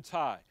 cubits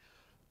high.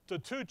 The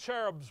 2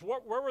 cherubs,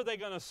 where were they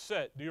going to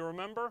sit? Do you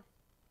remember?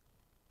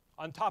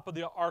 On top of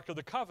the Ark of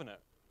the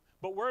Covenant.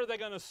 But where are they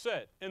going to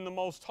sit? In the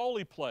most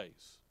holy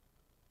place.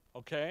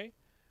 Okay?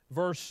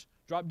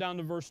 Drop down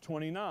to verse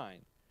 29.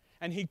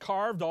 And he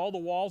carved all the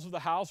walls of the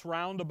house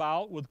round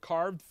about with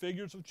carved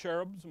figures of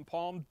cherubs and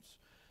palm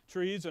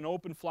trees and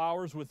open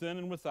flowers within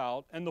and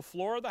without. And the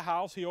floor of the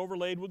house he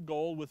overlaid with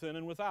gold within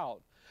and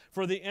without.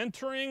 For the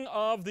entering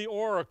of the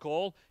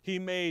oracle he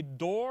made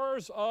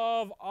doors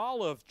of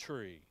olive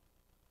tree.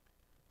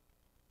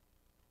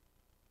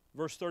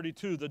 Verse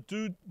 32,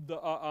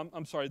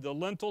 the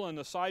lintel and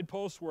the side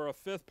posts were a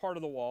 5th part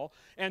of the wall,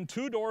 and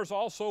 2 doors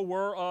also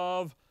were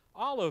of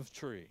olive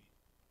tree.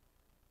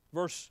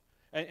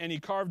 And he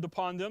carved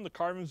upon them the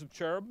carvings of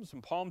cherubs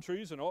and palm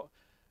trees, and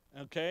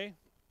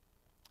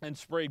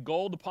sprayed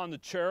gold upon the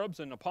cherubs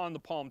and upon the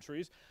palm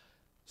trees.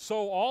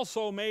 So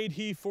also made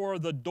he for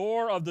the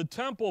door of the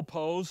temple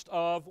post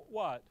of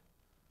what?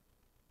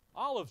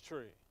 Olive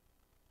tree.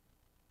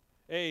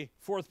 A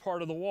 4th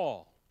part of the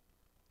wall.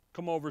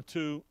 Come over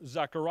to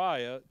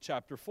Zechariah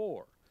chapter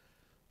 4.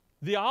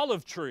 The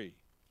olive tree.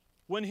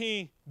 When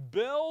he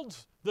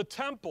builds the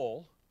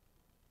temple,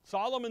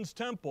 Solomon's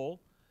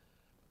temple,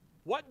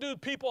 what do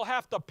people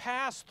have to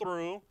pass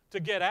through to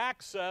get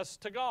access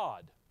to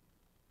God?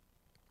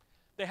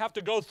 They have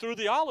to go through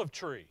the olive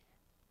tree.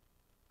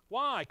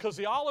 Why? Because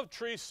the olive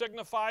tree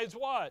signifies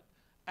what?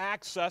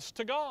 Access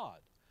to God.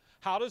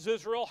 How does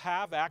Israel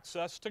have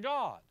access to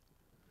God?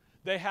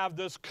 They have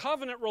this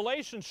covenant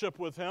relationship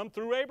with him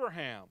through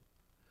Abraham.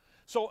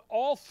 So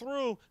all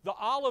through the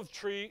olive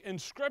tree in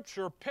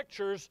Scripture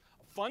pictures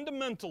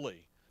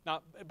fundamentally.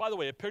 Now, by the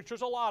way, it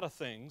pictures a lot of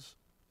things,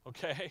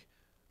 okay?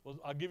 Well,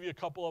 I'll give you a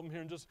couple of them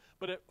here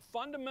but it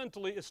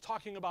fundamentally is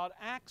talking about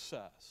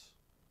access.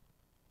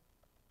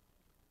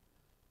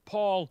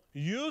 Paul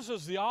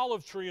uses the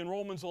olive tree in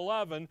Romans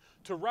 11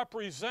 to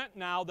represent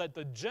now that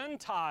the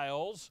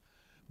Gentiles,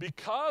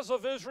 because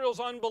of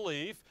Israel's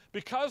unbelief,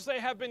 because they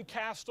have been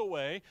cast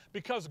away,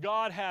 because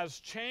God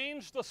has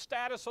changed the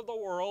status of the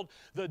world,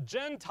 the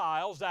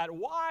Gentiles, that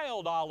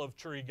wild olive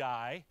tree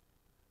guy,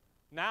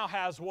 now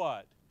has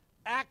what?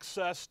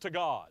 Access to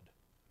God.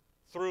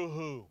 Through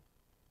who?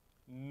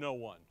 No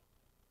one.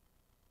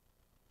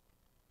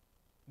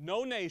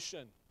 No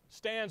nation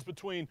stands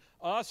between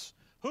us.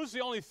 Who's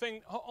the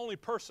only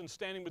person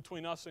standing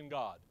between us and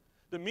God?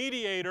 The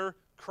mediator,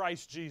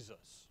 Christ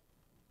Jesus.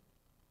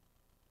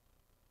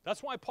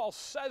 That's why Paul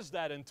says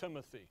that in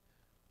Timothy.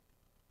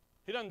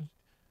 He doesn't.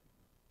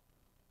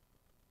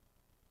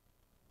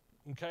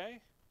 Okay?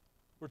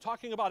 We're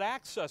talking about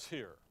access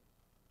here.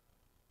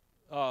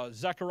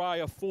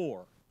 Zechariah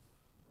 4,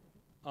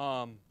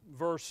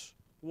 verse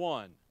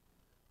 1.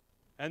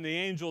 And the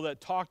angel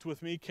that talked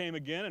with me came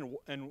again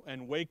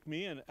and waked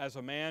me, and as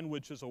a man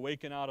which is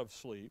awakened out of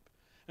sleep,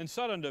 and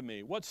said unto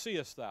me, What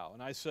seest thou?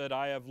 And I said,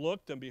 I have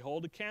looked, and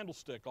behold, a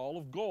candlestick, all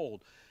of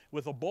gold,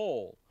 with a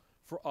bowl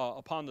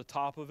upon the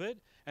top of it,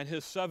 and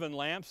his 7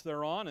 lamps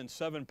thereon, and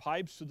 7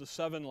 pipes to the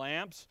 7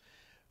 lamps,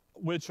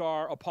 which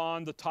are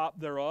upon the top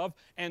thereof,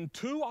 and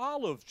 2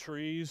 olive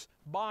trees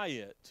by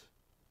it,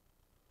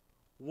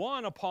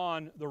 one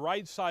upon the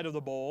right side of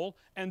the bowl,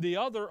 and the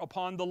other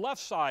upon the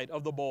left side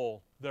of the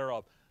bowl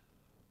thereof.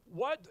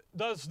 What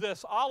does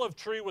this olive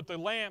tree with the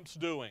lamps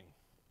doing?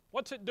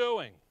 What's it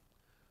doing?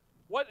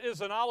 What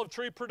does an olive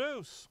tree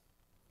produce?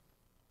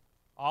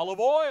 Olive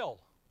oil.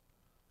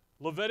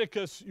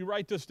 Leviticus, you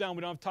write this down,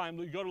 we don't have time.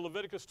 You go to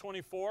Leviticus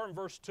 24 and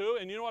verse 2,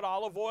 and you know what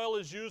olive oil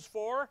is used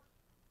for?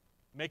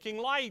 Making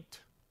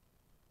light.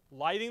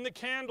 Lighting the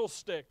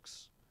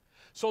candlesticks.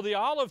 So the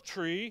olive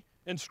tree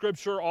in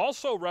Scripture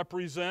also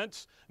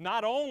represents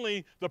not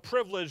only the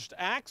privileged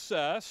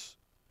access,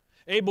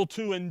 able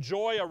to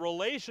enjoy a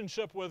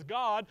relationship with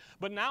God,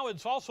 but now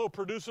it also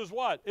produces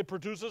what? It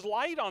produces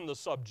light on the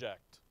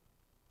subject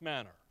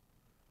matter.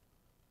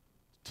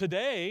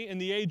 today, in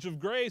the age of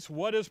grace,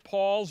 what is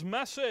Paul's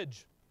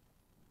message?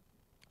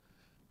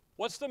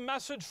 What's the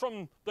message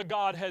from the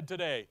Godhead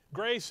today?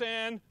 Grace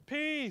and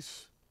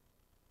peace.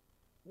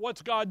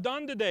 What's God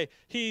done today?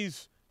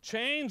 He's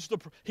changed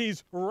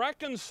He's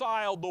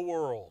reconciled the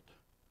world.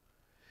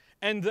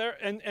 And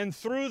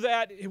through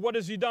that, what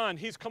has He done?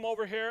 He's come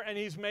over here and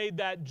He's made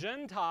that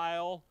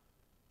Gentile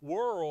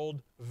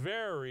world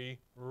very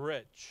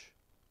rich.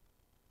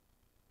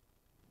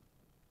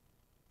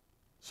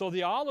 So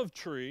the olive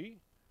tree,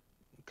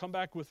 come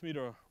back with me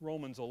to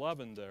Romans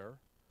 11 there.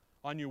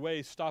 On your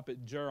way, stop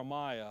at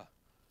Jeremiah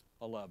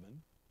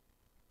 11.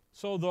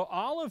 So the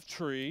olive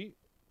tree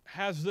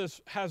has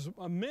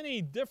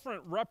many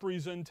different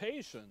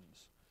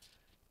representations.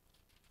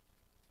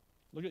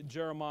 Look at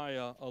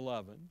Jeremiah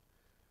 11.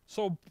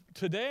 So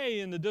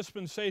today in the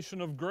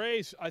dispensation of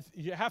grace,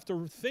 you have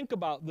to think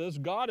about this.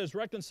 God has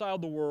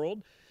reconciled the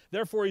world.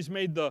 Therefore, He's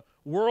made the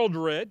world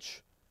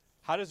rich.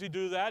 How does He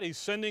do that? He's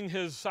sending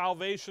His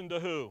salvation to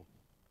who?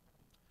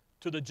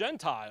 To the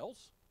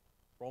Gentiles.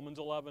 Romans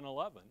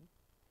 11:11.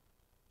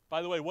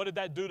 By the way, what did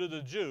that do to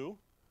the Jew?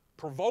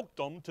 Provoked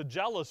them to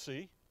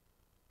jealousy.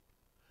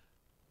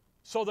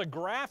 So the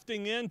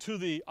grafting into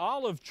the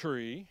olive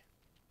tree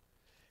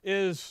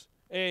is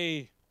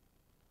an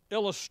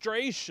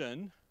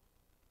illustration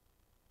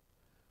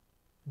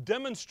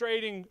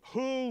demonstrating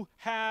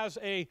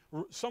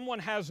someone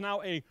has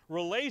now a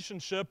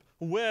relationship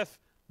with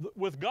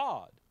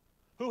God.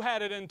 Who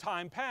had it in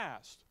time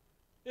past?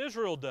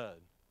 Israel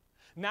did.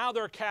 Now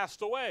they're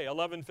cast away,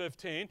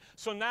 11:15.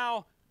 So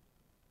now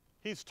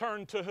He's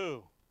turned to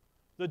who?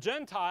 The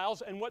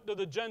Gentiles. And what do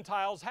the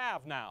Gentiles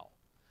have now?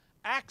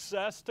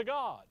 Access to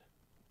God,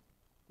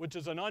 which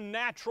is an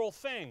unnatural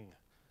thing.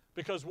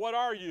 Because what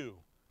are you?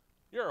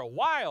 You're a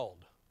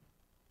wild.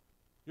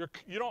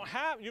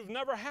 You've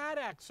never had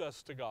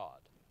access to God.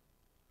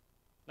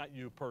 Not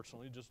you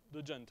personally, just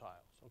the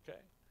Gentiles, okay?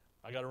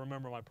 I got to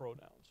remember my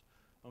pronouns,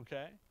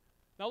 okay?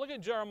 Now look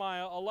at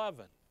Jeremiah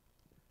 11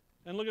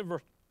 and look at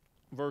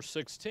verse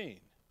 16.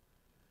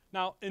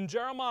 Now in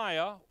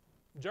Jeremiah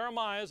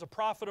is a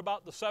prophet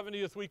about the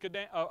 70th week of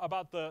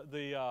about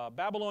the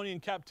Babylonian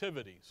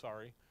captivity,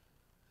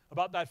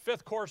 about that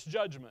fifth course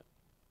judgment,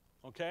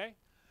 okay?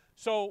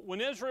 So when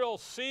Israel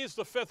sees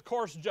the fifth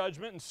course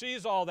judgment and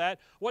sees all that,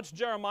 what's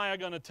Jeremiah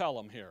going to tell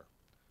them here?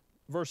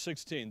 Verse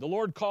 16, the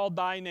Lord called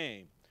thy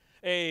name,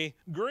 a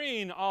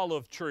green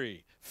olive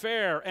tree,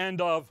 fair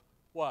and of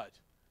what?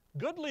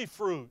 Goodly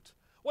fruit.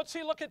 What's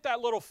He look at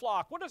that little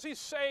flock? What does He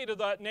say to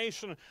that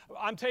nation?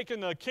 I'm taking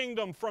the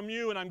kingdom from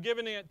you and I'm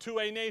giving it to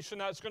a nation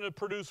that's going to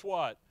produce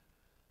what?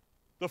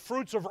 The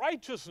fruits of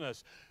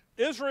righteousness.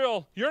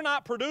 Israel, you're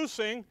not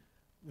producing.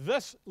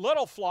 This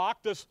little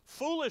flock, this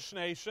foolish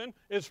nation,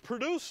 is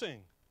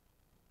producing.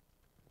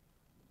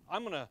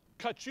 I'm going to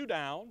cut you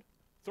down,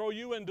 throw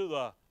you into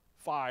the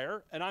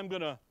fire, and I'm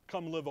going to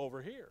come live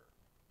over here.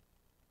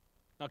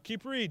 Now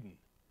keep reading.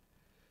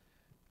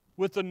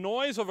 With the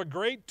noise of a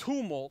great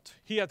tumult,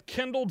 He hath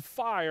kindled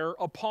fire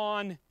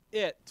upon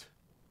it.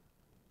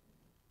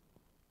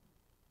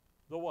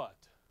 The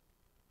what?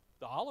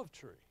 The olive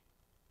tree.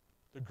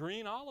 The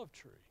green olive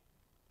tree.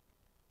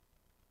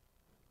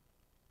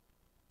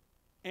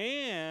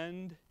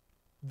 And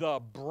the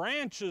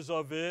branches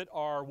of it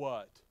are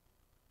what?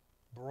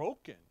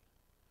 Broken.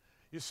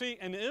 You see,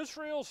 in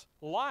Israel's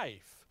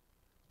life,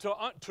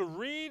 to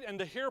read and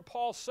to hear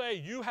Paul say,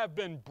 you have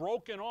been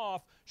broken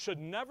off, should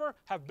never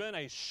have been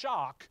a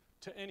shock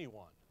to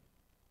anyone.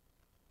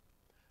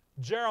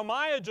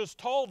 Jeremiah just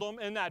told them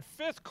in that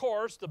fifth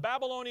course, the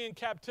Babylonian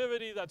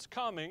captivity that's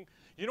coming,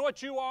 you know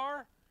what you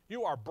are?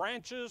 You are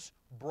branches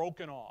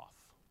broken off.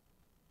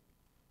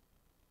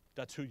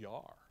 That's who you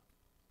are.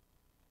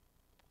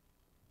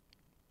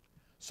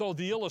 So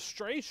the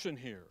illustration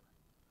here,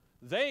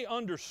 they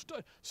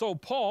understood. So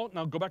Paul,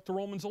 now go back to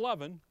Romans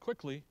 11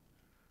 quickly.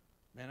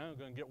 Man, I'm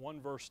going to get one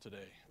verse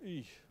today.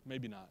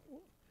 Maybe not.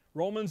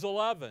 Romans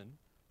 11.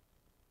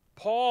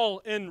 Paul,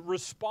 in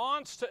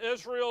response to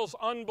Israel's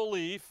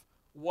unbelief,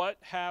 what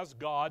has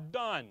God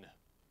done?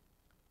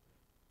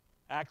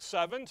 Acts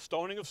 7,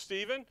 stoning of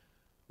Stephen,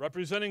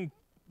 representing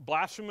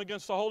blasphemy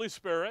against the Holy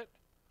Spirit.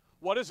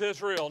 What is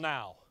Israel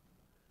now?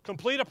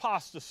 Complete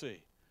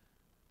apostasy.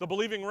 The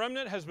believing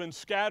remnant has been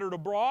scattered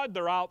abroad.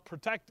 They're out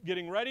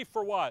getting ready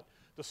for what?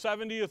 The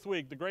 70th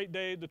week, the great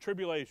day of the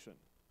tribulation.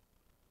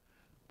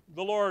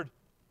 The Lord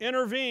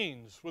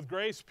intervenes with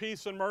grace,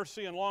 peace, and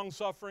mercy, and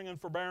long-suffering and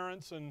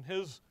forbearance and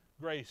His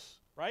grace,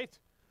 right?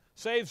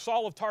 Saved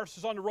Saul of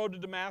Tarsus on the road to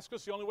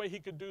Damascus. The only way He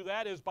could do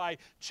that is by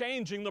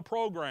changing the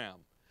program.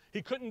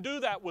 He couldn't do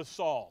that with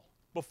Saul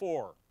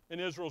before in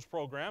Israel's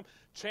program.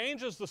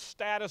 Changes the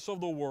status of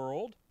the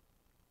world,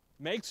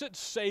 makes it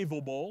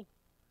savable.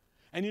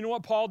 And you know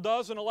what Paul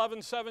does in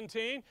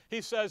 11:17?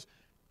 He says,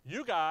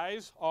 you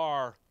guys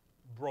are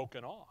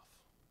broken off.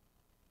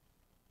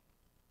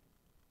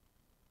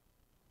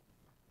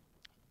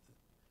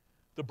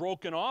 The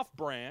broken off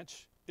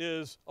branch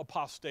is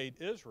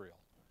apostate Israel.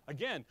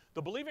 Again,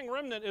 the believing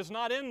remnant is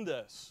not in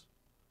this.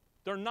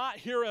 They're not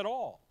here at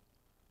all.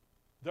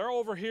 They're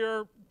over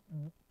here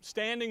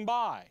standing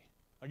by.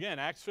 Again,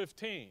 Acts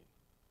 15.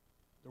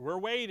 We're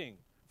waiting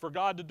for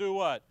God to do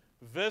what?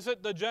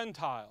 Visit the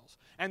Gentiles.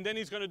 And then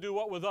he's going to do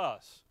what with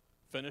us?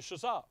 Finish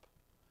us up.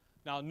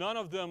 Now, none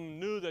of them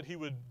knew that he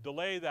would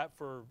delay that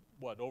for,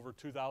 what, over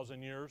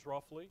 2,000 years,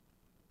 roughly?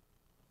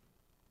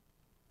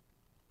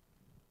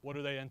 What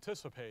are they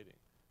anticipating?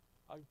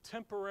 A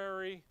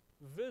temporary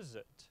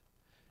visit.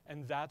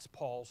 And that's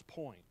Paul's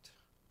point.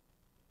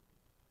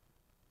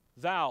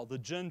 Thou, the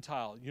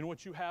Gentile, you know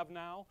what you have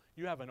now?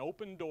 You have an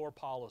open door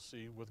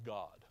policy with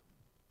God.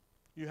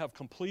 You have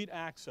complete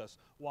access.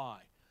 Why?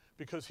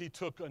 Because he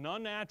took an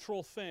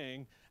unnatural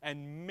thing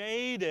and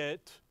made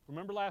it.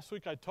 Remember last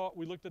week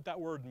we looked at that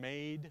word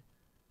made?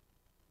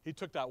 He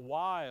took that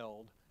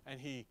wild and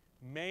he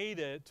made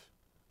it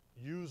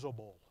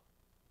usable.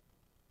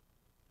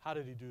 How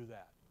did he do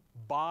that?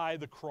 By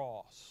the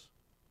cross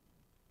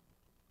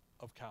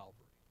of Calvary.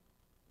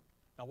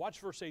 Now watch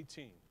verse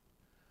 18.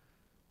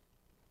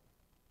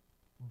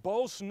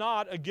 Boast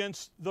not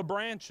against the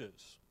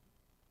branches.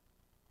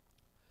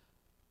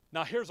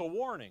 Now here's a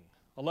warning,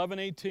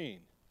 11:18.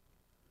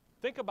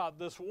 Think about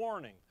this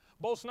warning.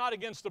 Boast not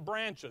against the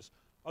branches.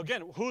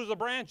 Again, who's the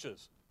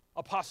branches?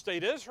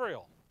 Apostate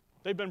Israel.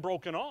 They've been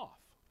broken off.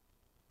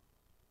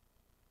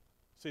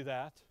 See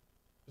that?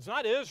 It's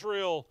not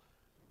Israel,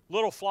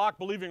 little flock,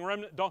 believing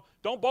remnant.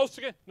 Don't boast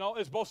against. No,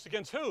 it's boast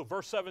against who?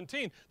 Verse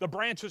 17. The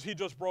branches he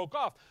just broke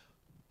off.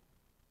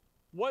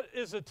 What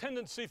is a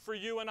tendency for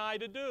you and I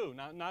to do?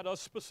 Not us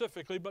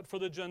specifically, but for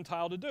the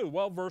Gentile to do.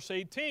 Well, verse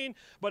 18,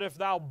 but if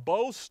thou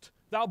boast,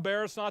 thou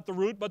bearest not the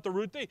root, but the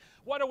root thee.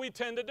 What do we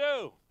tend to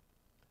do?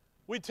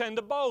 We tend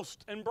to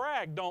boast and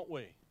brag, don't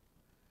we?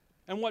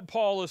 And what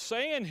Paul is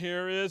saying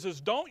here is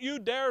don't you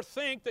dare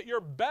think that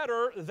you're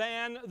better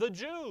than the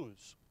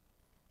Jews.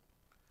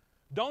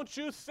 Don't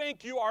you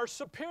think you are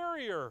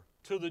superior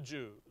to the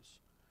Jews.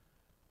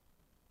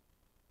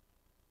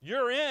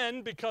 You're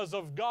in because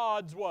of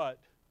God's what?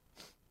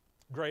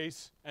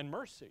 Grace and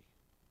mercy.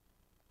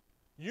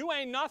 You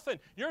ain't nothing.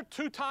 You're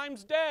 2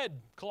 times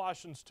dead,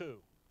 Colossians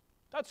 2.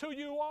 That's who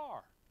you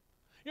are.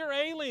 You're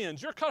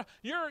aliens.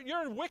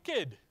 You're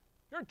wicked.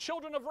 You're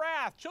children of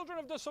wrath, children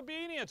of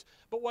disobedience.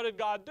 But what did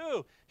God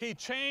do? He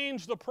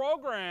changed the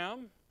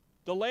program,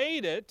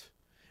 delayed it,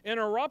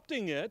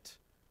 interrupting it.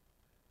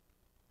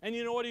 And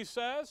you know what he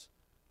says?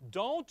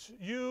 Don't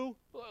you,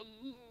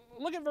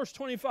 look at verse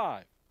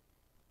 25.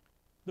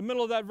 The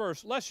middle of that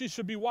verse. Lest you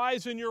should be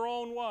wise in your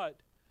own what?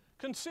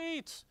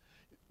 Conceits.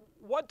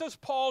 What does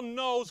Paul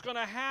know is going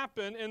to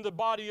happen in the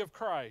body of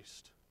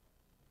Christ?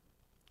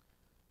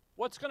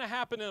 What's going to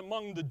happen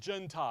among the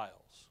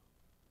Gentiles?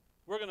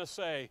 We're going to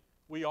say,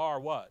 we are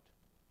what?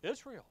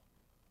 Israel.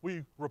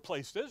 We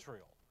replaced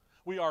Israel.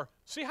 We are,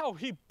 see how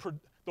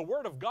the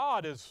Word of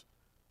God is,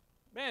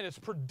 man, it's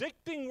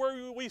predicting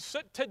where we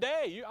sit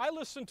today. I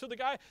listen to the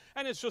guy,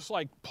 and it's just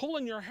like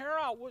pulling your hair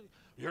out.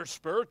 You're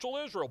spiritual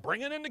Israel.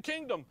 Bring it into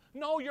kingdom.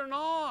 No, you're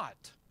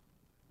not.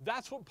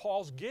 That's what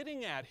Paul's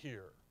getting at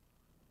here.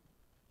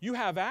 You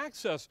have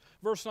access.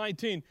 Verse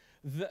 19,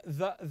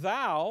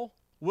 thou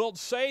wilt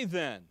say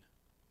then,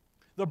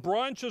 the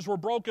branches were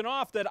broken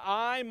off that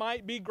I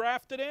might be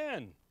grafted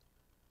in.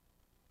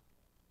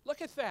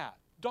 Look at that.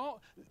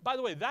 By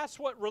the way, that's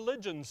what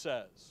religion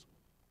says.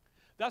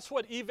 That's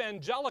what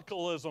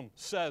evangelicalism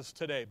says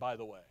today, by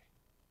the way.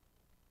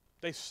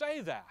 They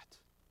say that.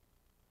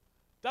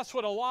 That's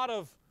what a lot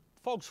of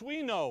folks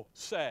we know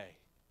say.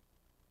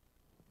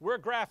 We're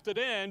grafted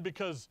in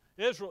because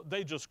Israel,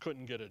 they just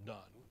couldn't get it done.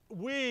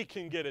 We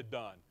can get it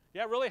done.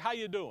 Yeah, really? How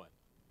you doing?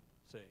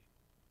 See.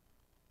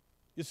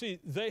 You see,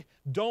 they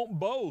don't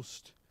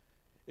boast.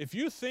 If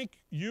you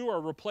think you are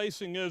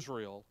replacing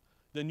Israel,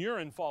 then you're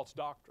in false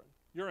doctrine.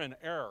 You're in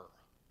error.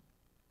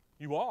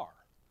 You are.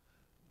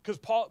 Because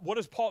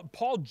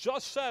Paul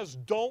just says,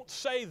 don't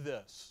say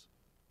this.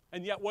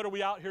 And yet what are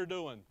we out here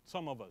doing?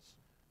 Some of us.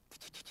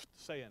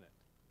 Saying it.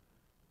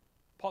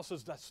 Paul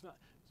says that's not.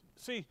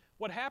 See,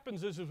 what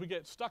happens is we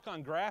get stuck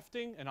on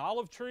grafting an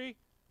olive tree.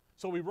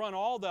 So we run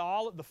all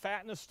the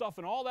fatness stuff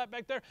and all that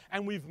back there,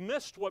 and we've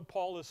missed what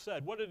Paul has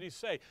said. What did he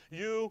say?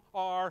 You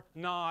are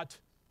not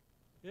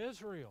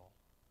Israel.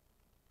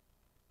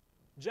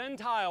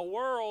 Gentile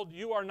world,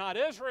 you are not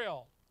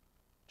Israel.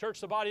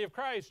 Church, the body of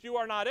Christ, you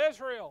are not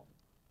Israel.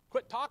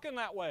 Quit talking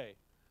that way.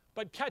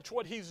 But catch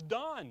what he's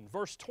done.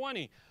 Verse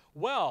 20,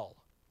 well,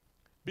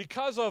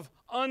 because of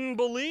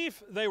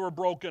unbelief they were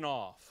broken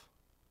off.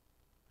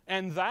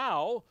 And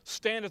thou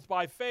standest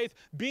by faith,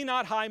 be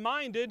not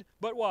high-minded,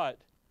 but what?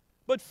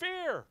 But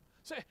fear.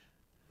 Say,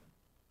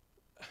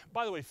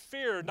 by the way,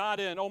 fear not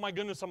in, oh my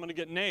goodness, I'm going to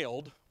get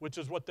nailed, which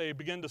is what they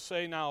begin to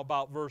say now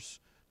about verse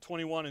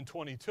 21 and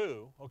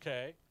 22,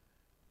 okay?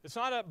 It's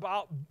not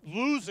about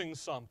losing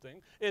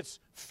something. It's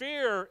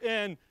fear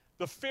in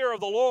the fear of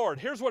the Lord.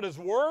 Here's what His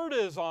Word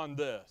is on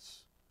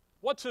this.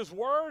 What's His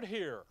Word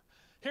here?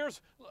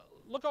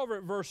 Look over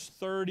at verse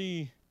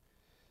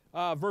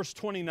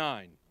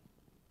 29.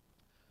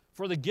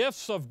 For the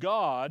gifts and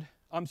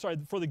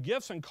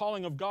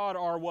calling of God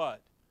are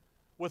what?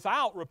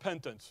 without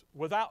repentance,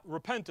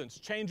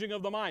 changing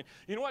of the mind.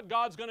 You know what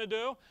God's going to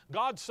do?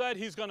 God said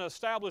He's going to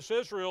establish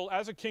Israel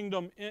as a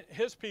kingdom,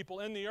 His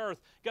people in the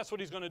earth. Guess what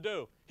He's going to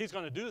do? He's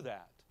going to do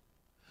that.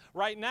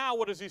 Right now,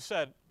 what has He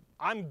said?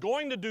 I'm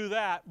going to do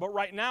that, but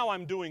right now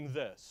I'm doing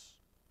this.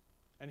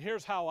 And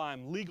here's how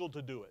I'm legal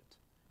to do it.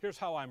 Here's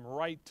how I'm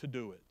right to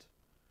do it.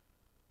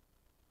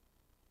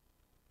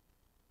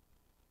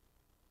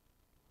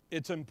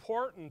 It's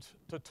important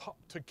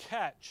to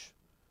catch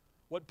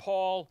what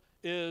Paul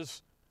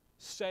is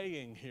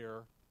saying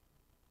here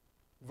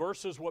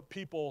versus what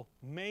people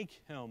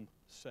make him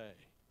say.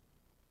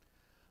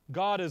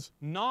 God is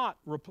not,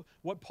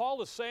 what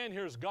Paul is saying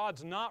here is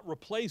God's not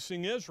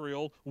replacing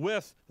Israel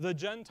with the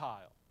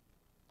Gentile.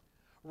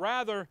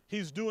 Rather,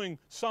 He's doing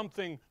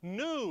something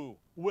new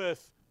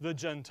with the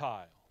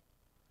Gentile.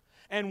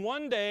 And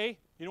one day,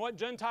 you know what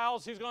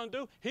Gentiles He's going to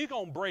do? He's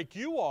going to break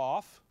you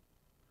off,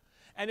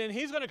 and then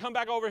He's going to come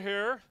back over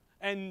here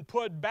and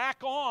put back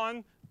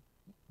on,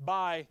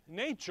 by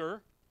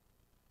nature,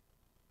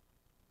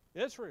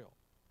 Israel.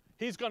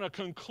 He's going to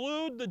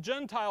conclude the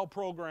Gentile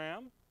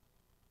program,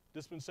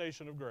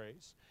 dispensation of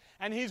grace,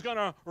 and He's going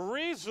to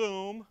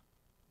resume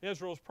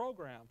Israel's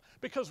program.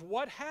 Because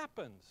what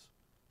happens?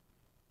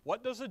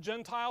 What does a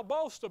Gentile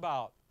boast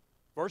about?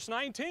 Verse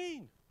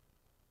 19.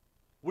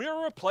 We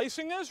are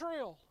replacing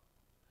Israel.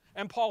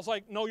 And Paul's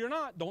like, no, you're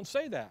not. Don't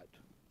say that.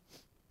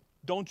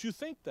 Don't you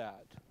think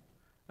that.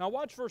 Now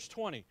watch verse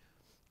 20.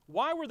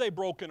 Why were they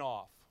broken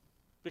off?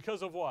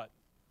 Because of what?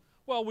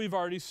 Well, we've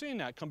already seen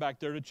that. Come back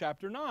there to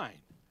chapter 9.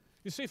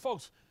 You see,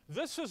 folks,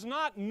 this is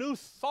not new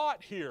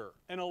thought here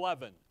in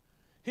 11.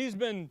 He's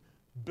been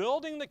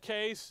building the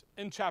case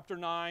in chapter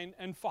 9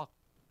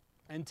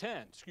 and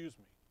 10.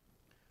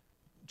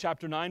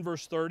 Chapter 9,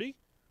 verse 30.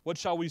 What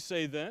shall we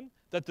say then?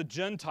 That the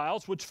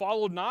Gentiles, which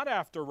followed not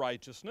after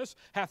righteousness,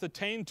 hath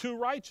attained to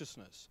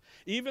righteousness.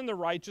 Even the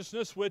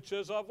righteousness which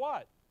is of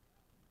what?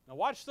 Now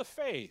watch the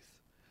faith.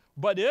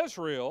 But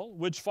Israel,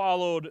 which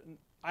followed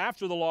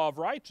after the law of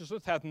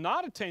righteousness, hath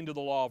not attained to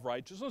the law of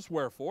righteousness.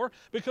 Wherefore?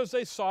 Because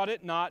they sought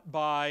it not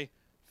by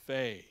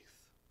faith.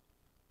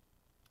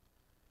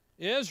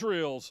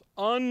 Israel's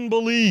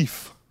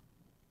unbelief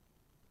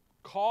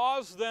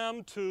caused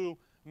them to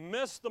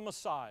miss the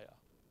Messiah,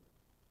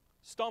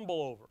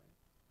 stumble over him.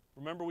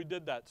 Remember we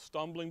did that,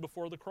 stumbling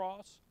before the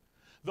cross?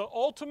 The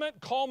ultimate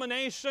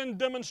culmination,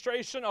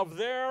 demonstration of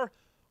their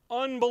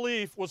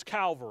unbelief was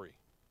Calvary.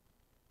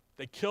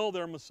 They killed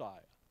their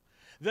Messiah.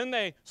 Then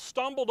they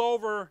stumbled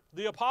over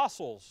the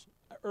apostles,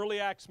 early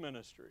Acts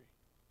ministry.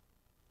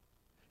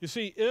 You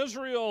see,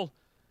 Israel,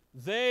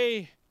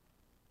 they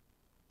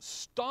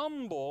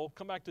stumble,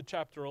 come back to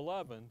chapter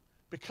 11,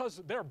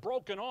 because they're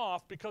broken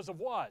off because of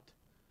what?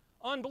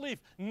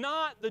 Unbelief.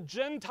 Not the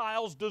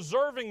Gentiles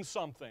deserving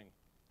something.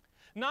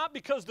 Not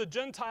because the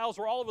Gentiles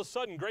were all of a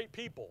sudden great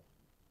people.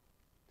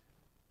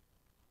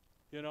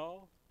 You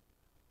know?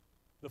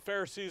 The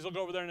Pharisees will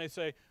go over there and they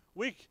say,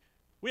 we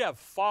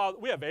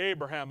have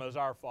Abraham as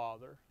our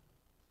father.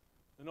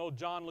 And old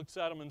John looks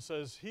at him and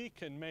says, he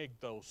can make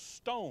those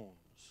stones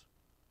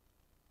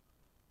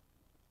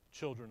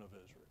children of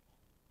Israel.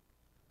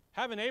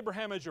 Having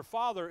Abraham as your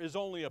father is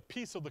only a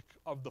piece of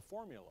the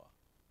formula.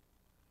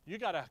 You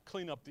got to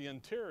clean up the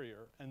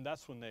interior, and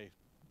that's when they,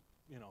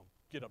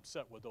 get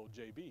upset with old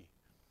JB.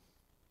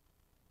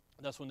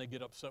 That's when they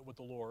get upset with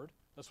the Lord.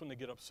 That's when they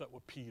get upset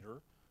with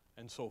Peter,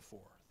 and so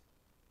forth.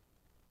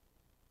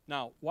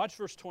 Now, watch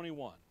verse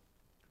 21.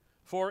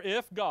 For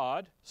if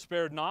God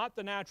spared not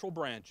the natural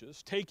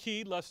branches, take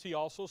heed lest He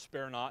also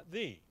spare not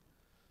thee.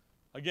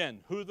 Again,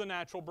 who are the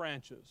natural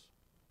branches?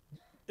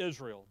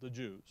 Israel, the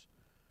Jews.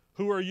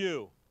 Who are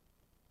you?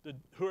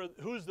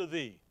 Who's the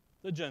thee?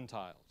 The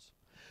Gentiles.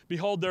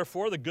 Behold,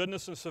 therefore, the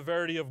goodness and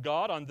severity of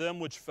God on them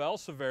which fell,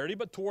 severity,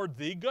 but toward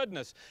thee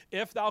goodness.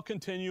 If thou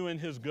continue in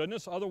His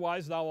goodness,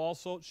 otherwise thou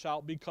also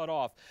shalt be cut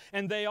off.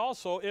 And they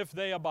also, if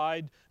they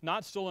abide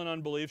not still in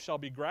unbelief, shall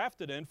be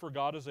grafted in, for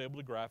God is able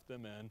to graft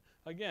them in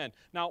again.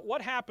 Now,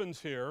 what happens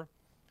here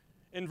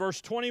in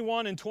verse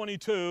 21 and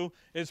 22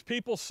 is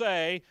people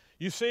say,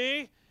 you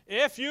see,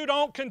 if you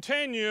don't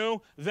continue,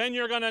 then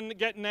you're going to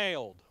get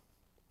nailed.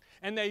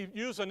 And they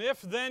use an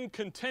if-then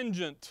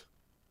contingent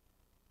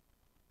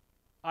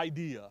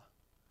idea.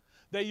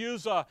 They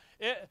use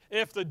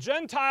if the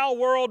Gentile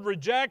world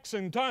rejects,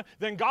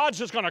 then God's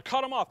just going to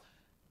cut them off.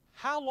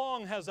 How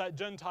long has that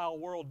Gentile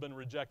world been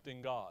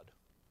rejecting God?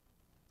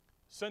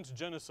 Since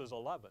Genesis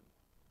 11.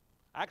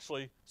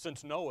 Actually,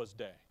 since Noah's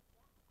day.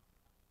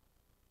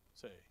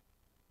 See.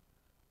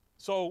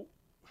 So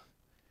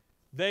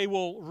they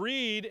will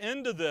read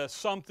into this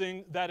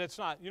something that it's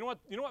not. You know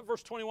what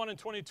verse 21 and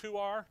 22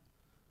 are?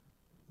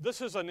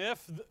 This is an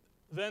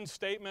if-then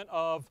statement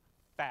of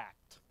fact.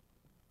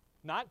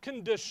 Not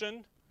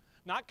condition,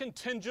 not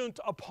contingent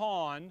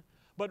upon,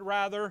 but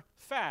rather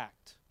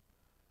fact.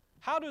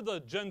 How do the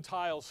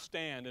Gentiles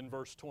stand in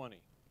verse 20?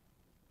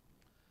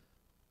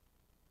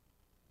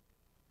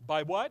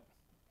 By what?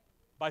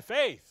 By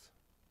faith.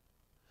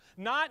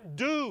 Not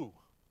do.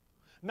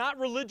 Not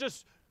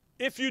religious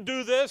if you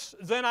do this,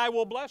 then I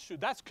will bless you.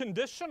 That's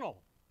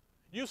conditional.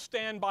 You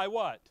stand by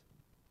what?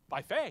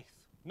 By faith.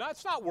 No,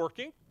 it's not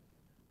working.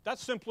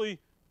 That's simply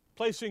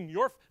placing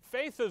your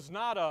faith is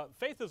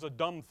a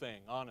dumb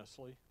thing,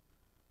 honestly.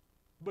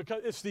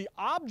 Because it's the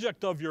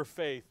object of your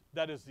faith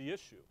that is the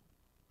issue.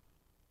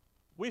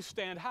 We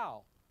stand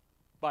how?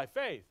 By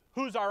faith.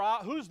 Who's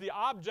the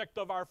object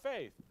of our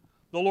faith?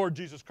 The Lord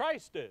Jesus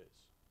Christ is.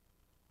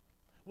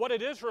 What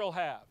did Israel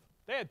have?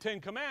 They had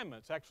 10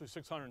 commandments, actually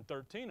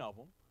 613 of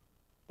them,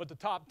 but the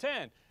top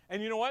 10.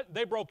 And you know what?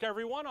 They broke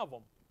every one of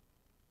them.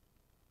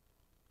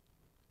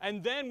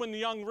 And then when the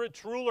young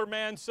rich ruler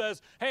man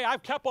says, hey,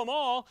 I've kept them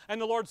all, and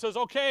the Lord says,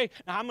 okay,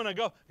 now I'm going to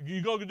go,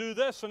 you go do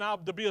this, and now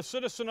to be a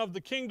citizen of the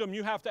kingdom,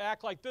 you have to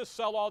act like this,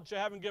 sell all that you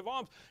have and give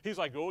alms. He's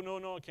like, oh,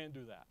 no, I can't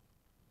do that.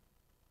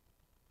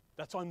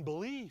 That's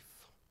unbelief.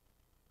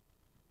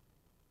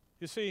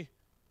 You see,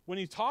 when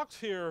he talks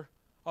here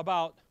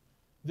about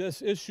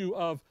this issue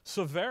of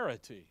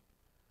severity,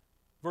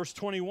 verse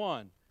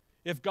 21,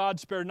 if God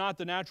spared not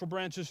the natural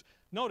branches,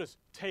 notice,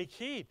 take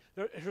heed.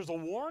 Here's a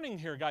warning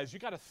here, guys.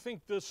 You've got to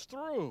think this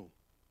through.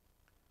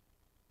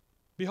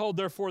 Behold,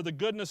 therefore, the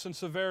goodness and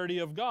severity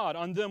of God.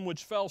 On them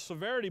which fell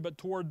severity, but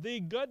toward thee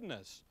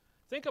goodness.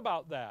 Think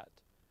about that.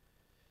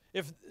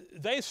 If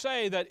they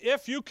say that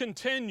if you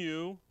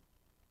continue,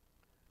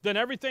 then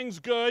everything's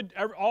good.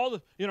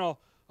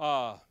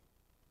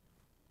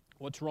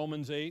 What's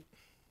Romans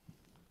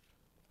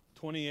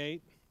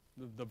 8:28?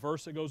 The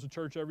verse that goes to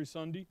church every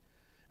Sunday.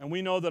 And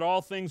we know that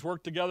all things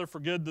work together for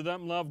good to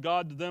them, love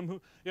God, to them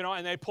who,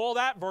 and they pull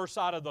that verse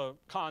out of the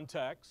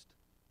context.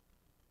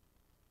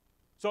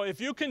 So if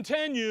you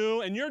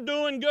continue and you're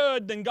doing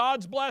good, then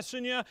God's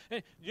blessing you.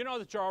 And you know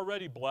that you're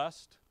already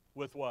blessed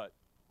with what?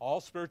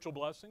 All spiritual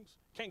blessings?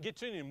 Can't get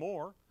you any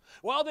more.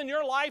 Well, then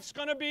your life's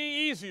going to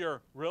be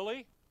easier.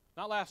 Really?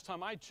 Not last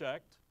time I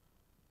checked.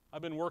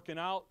 I've been working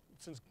out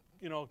since,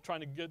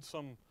 trying to get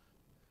some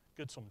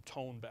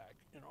tone back,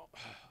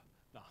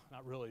 No,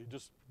 not really.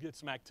 Just get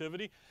some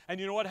activity. And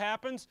you know what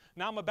happens?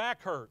 Now my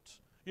back hurts.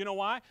 You know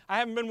why? I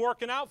haven't been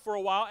working out for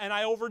a while, and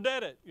I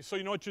overdid it. So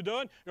you know what you're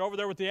doing? You're over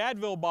there with the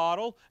Advil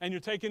bottle, and you're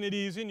taking it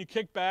easy, and you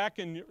kick back,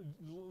 and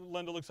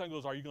Linda looks at me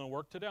and goes, are you going to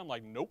work today? I'm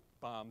like, nope,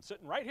 I'm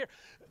sitting right here.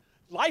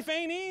 Life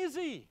ain't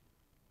easy.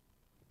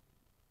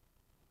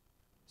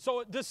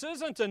 So this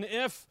isn't an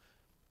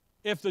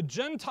if the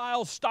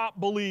Gentiles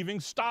stop believing,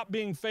 stop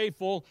being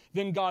faithful,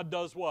 then God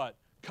does what?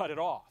 Cut it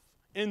off,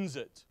 ends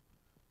it.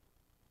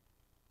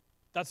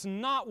 That's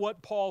not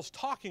what Paul's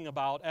talking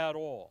about at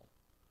all.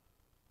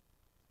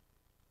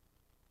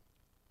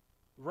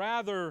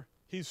 Rather,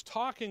 he's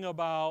talking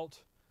about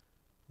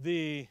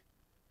the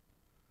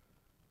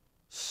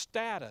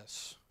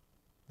status,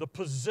 the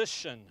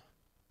position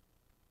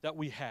that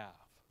we have,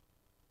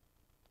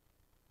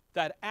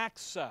 that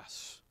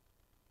access.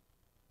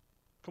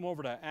 Come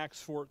over to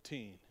Acts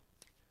 14.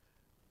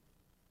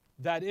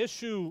 That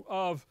issue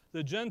of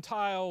the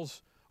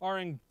Gentiles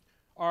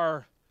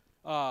are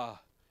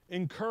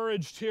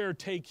encouraged here,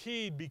 take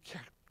heed,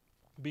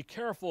 be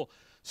careful,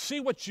 see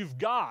what you've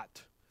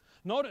got.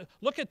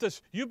 Look at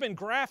this. You've been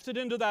grafted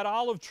into that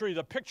olive tree,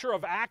 the picture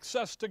of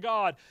access to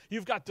God.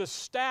 You've got this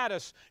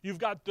status, you've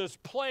got this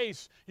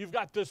place, you've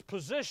got this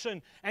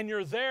position, and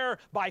you're there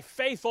by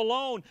faith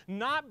alone,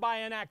 not by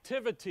an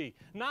activity,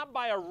 not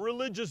by a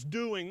religious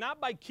doing, not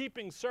by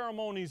keeping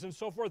ceremonies and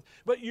so forth,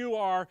 but you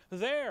are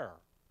there.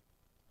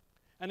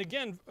 And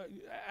again,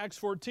 Acts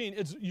 14,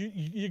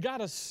 you got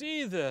to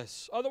see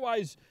this.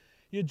 Otherwise,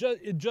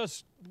 it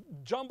just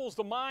jumbles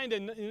the mind,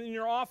 and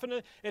you're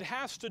often, it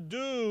has to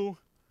do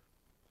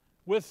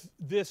with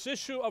this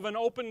issue of an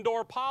open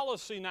door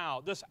policy now,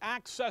 this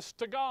access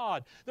to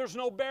God. There's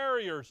no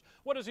barriers.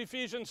 What does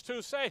Ephesians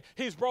 2 say?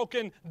 He's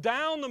broken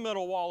down the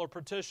middle wall of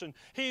partition.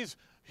 He's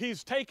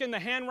taken the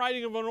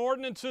handwriting of an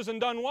ordinances and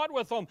done what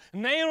with them?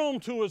 Nailed them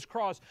to his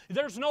cross.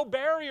 There's no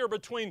barrier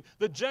between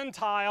the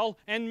Gentile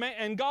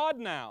and God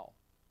now.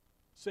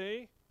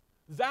 See?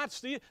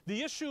 That's the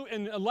issue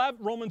in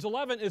Romans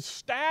 11 is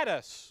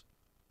status.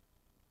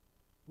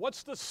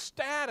 What's the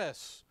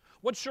status?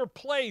 What's your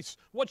place?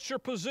 What's your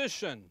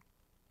position?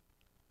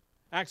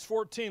 Acts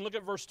 14, look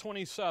at verse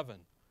 27.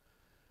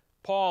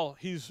 Paul,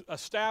 he's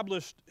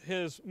established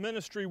his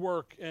ministry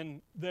work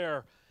in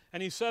there.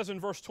 And he says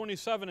in verse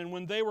 27, and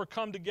when they were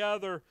come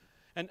together,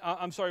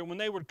 when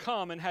they would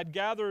come and had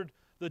gathered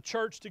the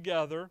church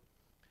together,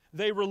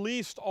 they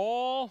rehearsed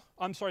all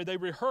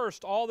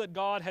that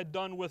God had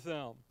done with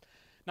them.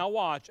 Now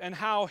watch, and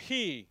how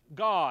he,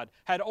 God,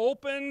 had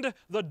opened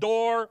the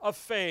door of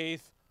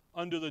faith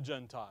unto the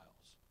Gentiles.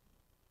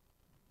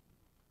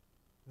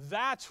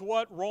 That's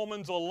what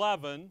Romans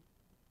 11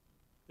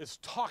 is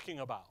talking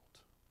about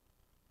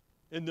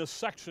in this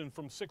section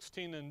from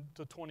 16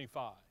 to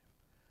 25.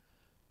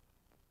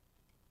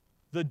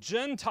 The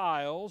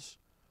Gentiles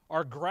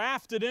are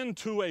grafted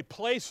into a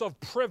place of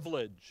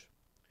privilege,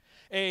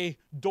 a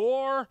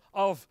door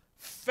of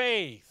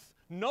faith,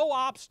 no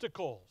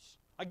obstacles.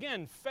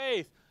 Again,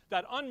 faith,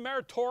 that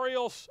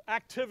unmeritorious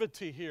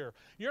activity here.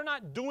 You're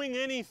not doing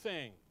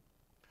anything.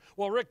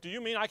 Well, Rick, do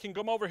you mean I can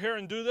come over here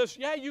and do this?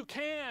 Yeah, you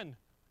can.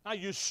 Now,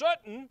 you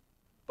shouldn't,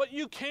 but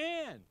you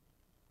can.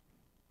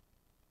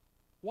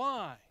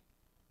 Why?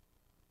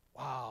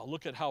 Wow,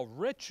 look at how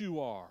rich you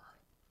are.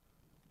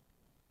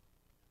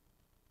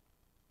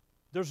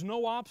 There's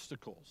no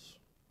obstacles.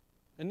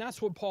 And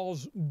that's what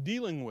Paul's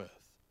dealing with.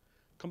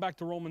 Come back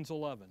to Romans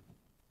 11.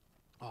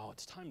 Oh,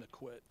 it's time to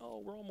quit. Oh,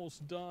 we're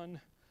almost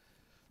done.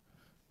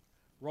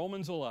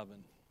 Romans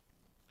 11.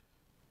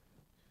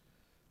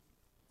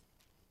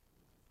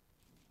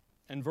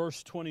 And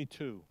verse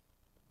 22.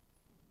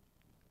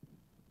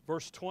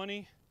 Verse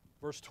 20,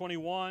 verse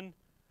 21.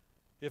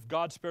 If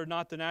God spared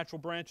not the natural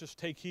branches,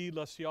 take heed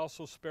lest he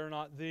also spare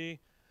not thee.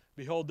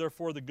 Behold,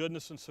 therefore, the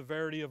goodness and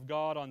severity of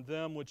God on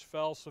them which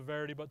fell,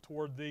 severity, but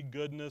toward thee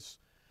goodness.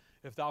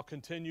 If thou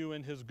continue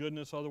in his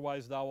goodness,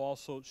 otherwise thou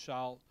also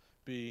shalt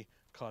be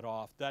cut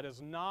off. That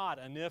is not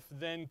an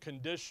if-then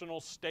conditional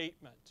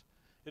statement.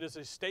 It is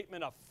a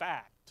statement of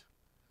fact.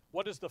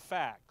 What is the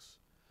facts?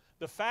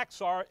 The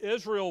facts are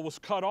Israel was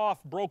cut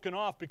off, broken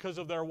off because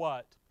of their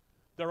what?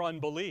 Their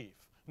unbelief,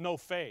 no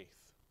faith.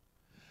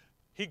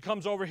 He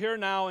comes over here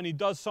now and he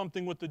does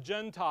something with the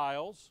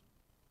Gentiles.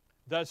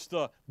 That's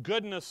the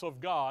goodness of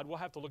God. We'll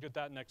have to look at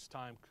that next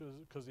time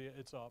because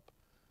it's up,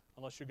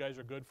 unless you guys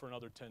are good for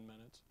another 10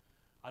 minutes.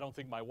 I don't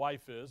think my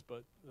wife is,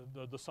 but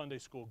the Sunday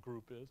school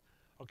group is,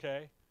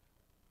 okay?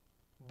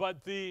 But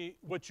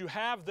what you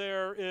have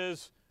there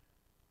is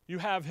you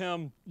have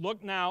him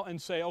look now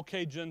and say,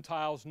 okay,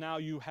 Gentiles, now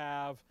you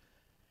have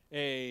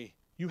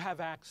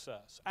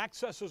access.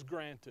 Access is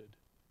granted.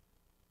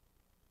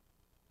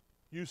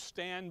 You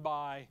stand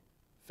by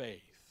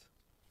faith.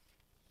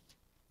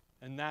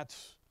 And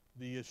that's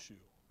the issue.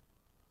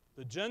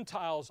 The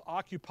Gentiles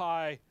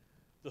occupy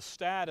the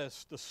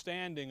status, the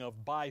standing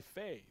of by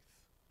faith.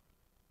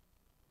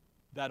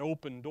 That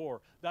open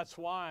door. That's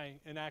why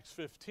in Acts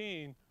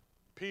 15,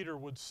 Peter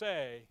would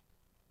say,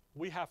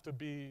 we have to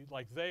be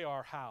like they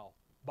are. How?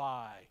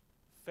 By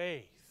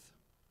faith.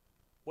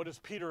 What does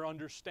Peter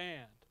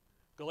understand?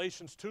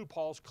 Galatians 2,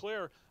 Paul's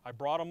clear. I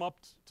brought them up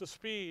to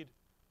speed.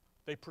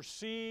 They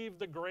perceived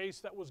the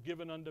grace that was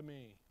given unto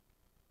me.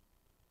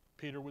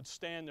 Peter would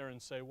stand there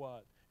and say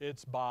what?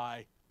 It's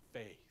by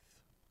faith.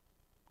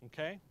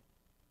 Okay?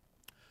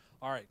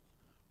 All right.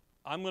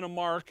 I'm going to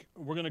mark.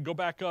 We're going to go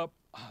back up.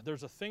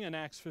 There's a thing in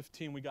Acts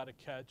 15 we got to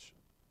catch,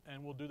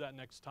 and we'll do that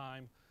next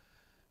time.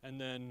 And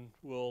then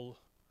we'll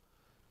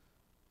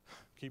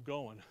keep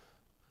going.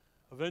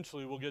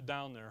 Eventually, we'll get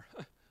down there.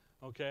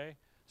 Okay?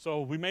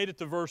 So we made it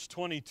to verse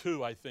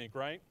 22, I think,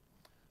 right?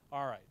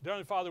 All right. Dear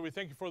Heavenly Father, we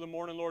thank you for the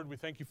morning, Lord. We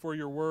thank you for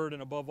your word.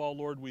 And above all,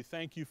 Lord, we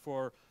thank you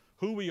for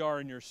who we are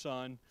in your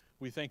Son.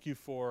 We thank you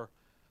for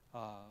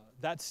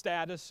that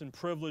status and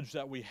privilege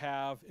that we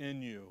have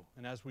in you.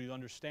 And as we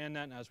understand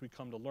that and as we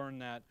come to learn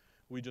that,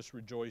 we just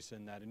rejoice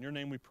in that. In your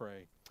name we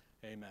pray.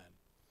 Amen.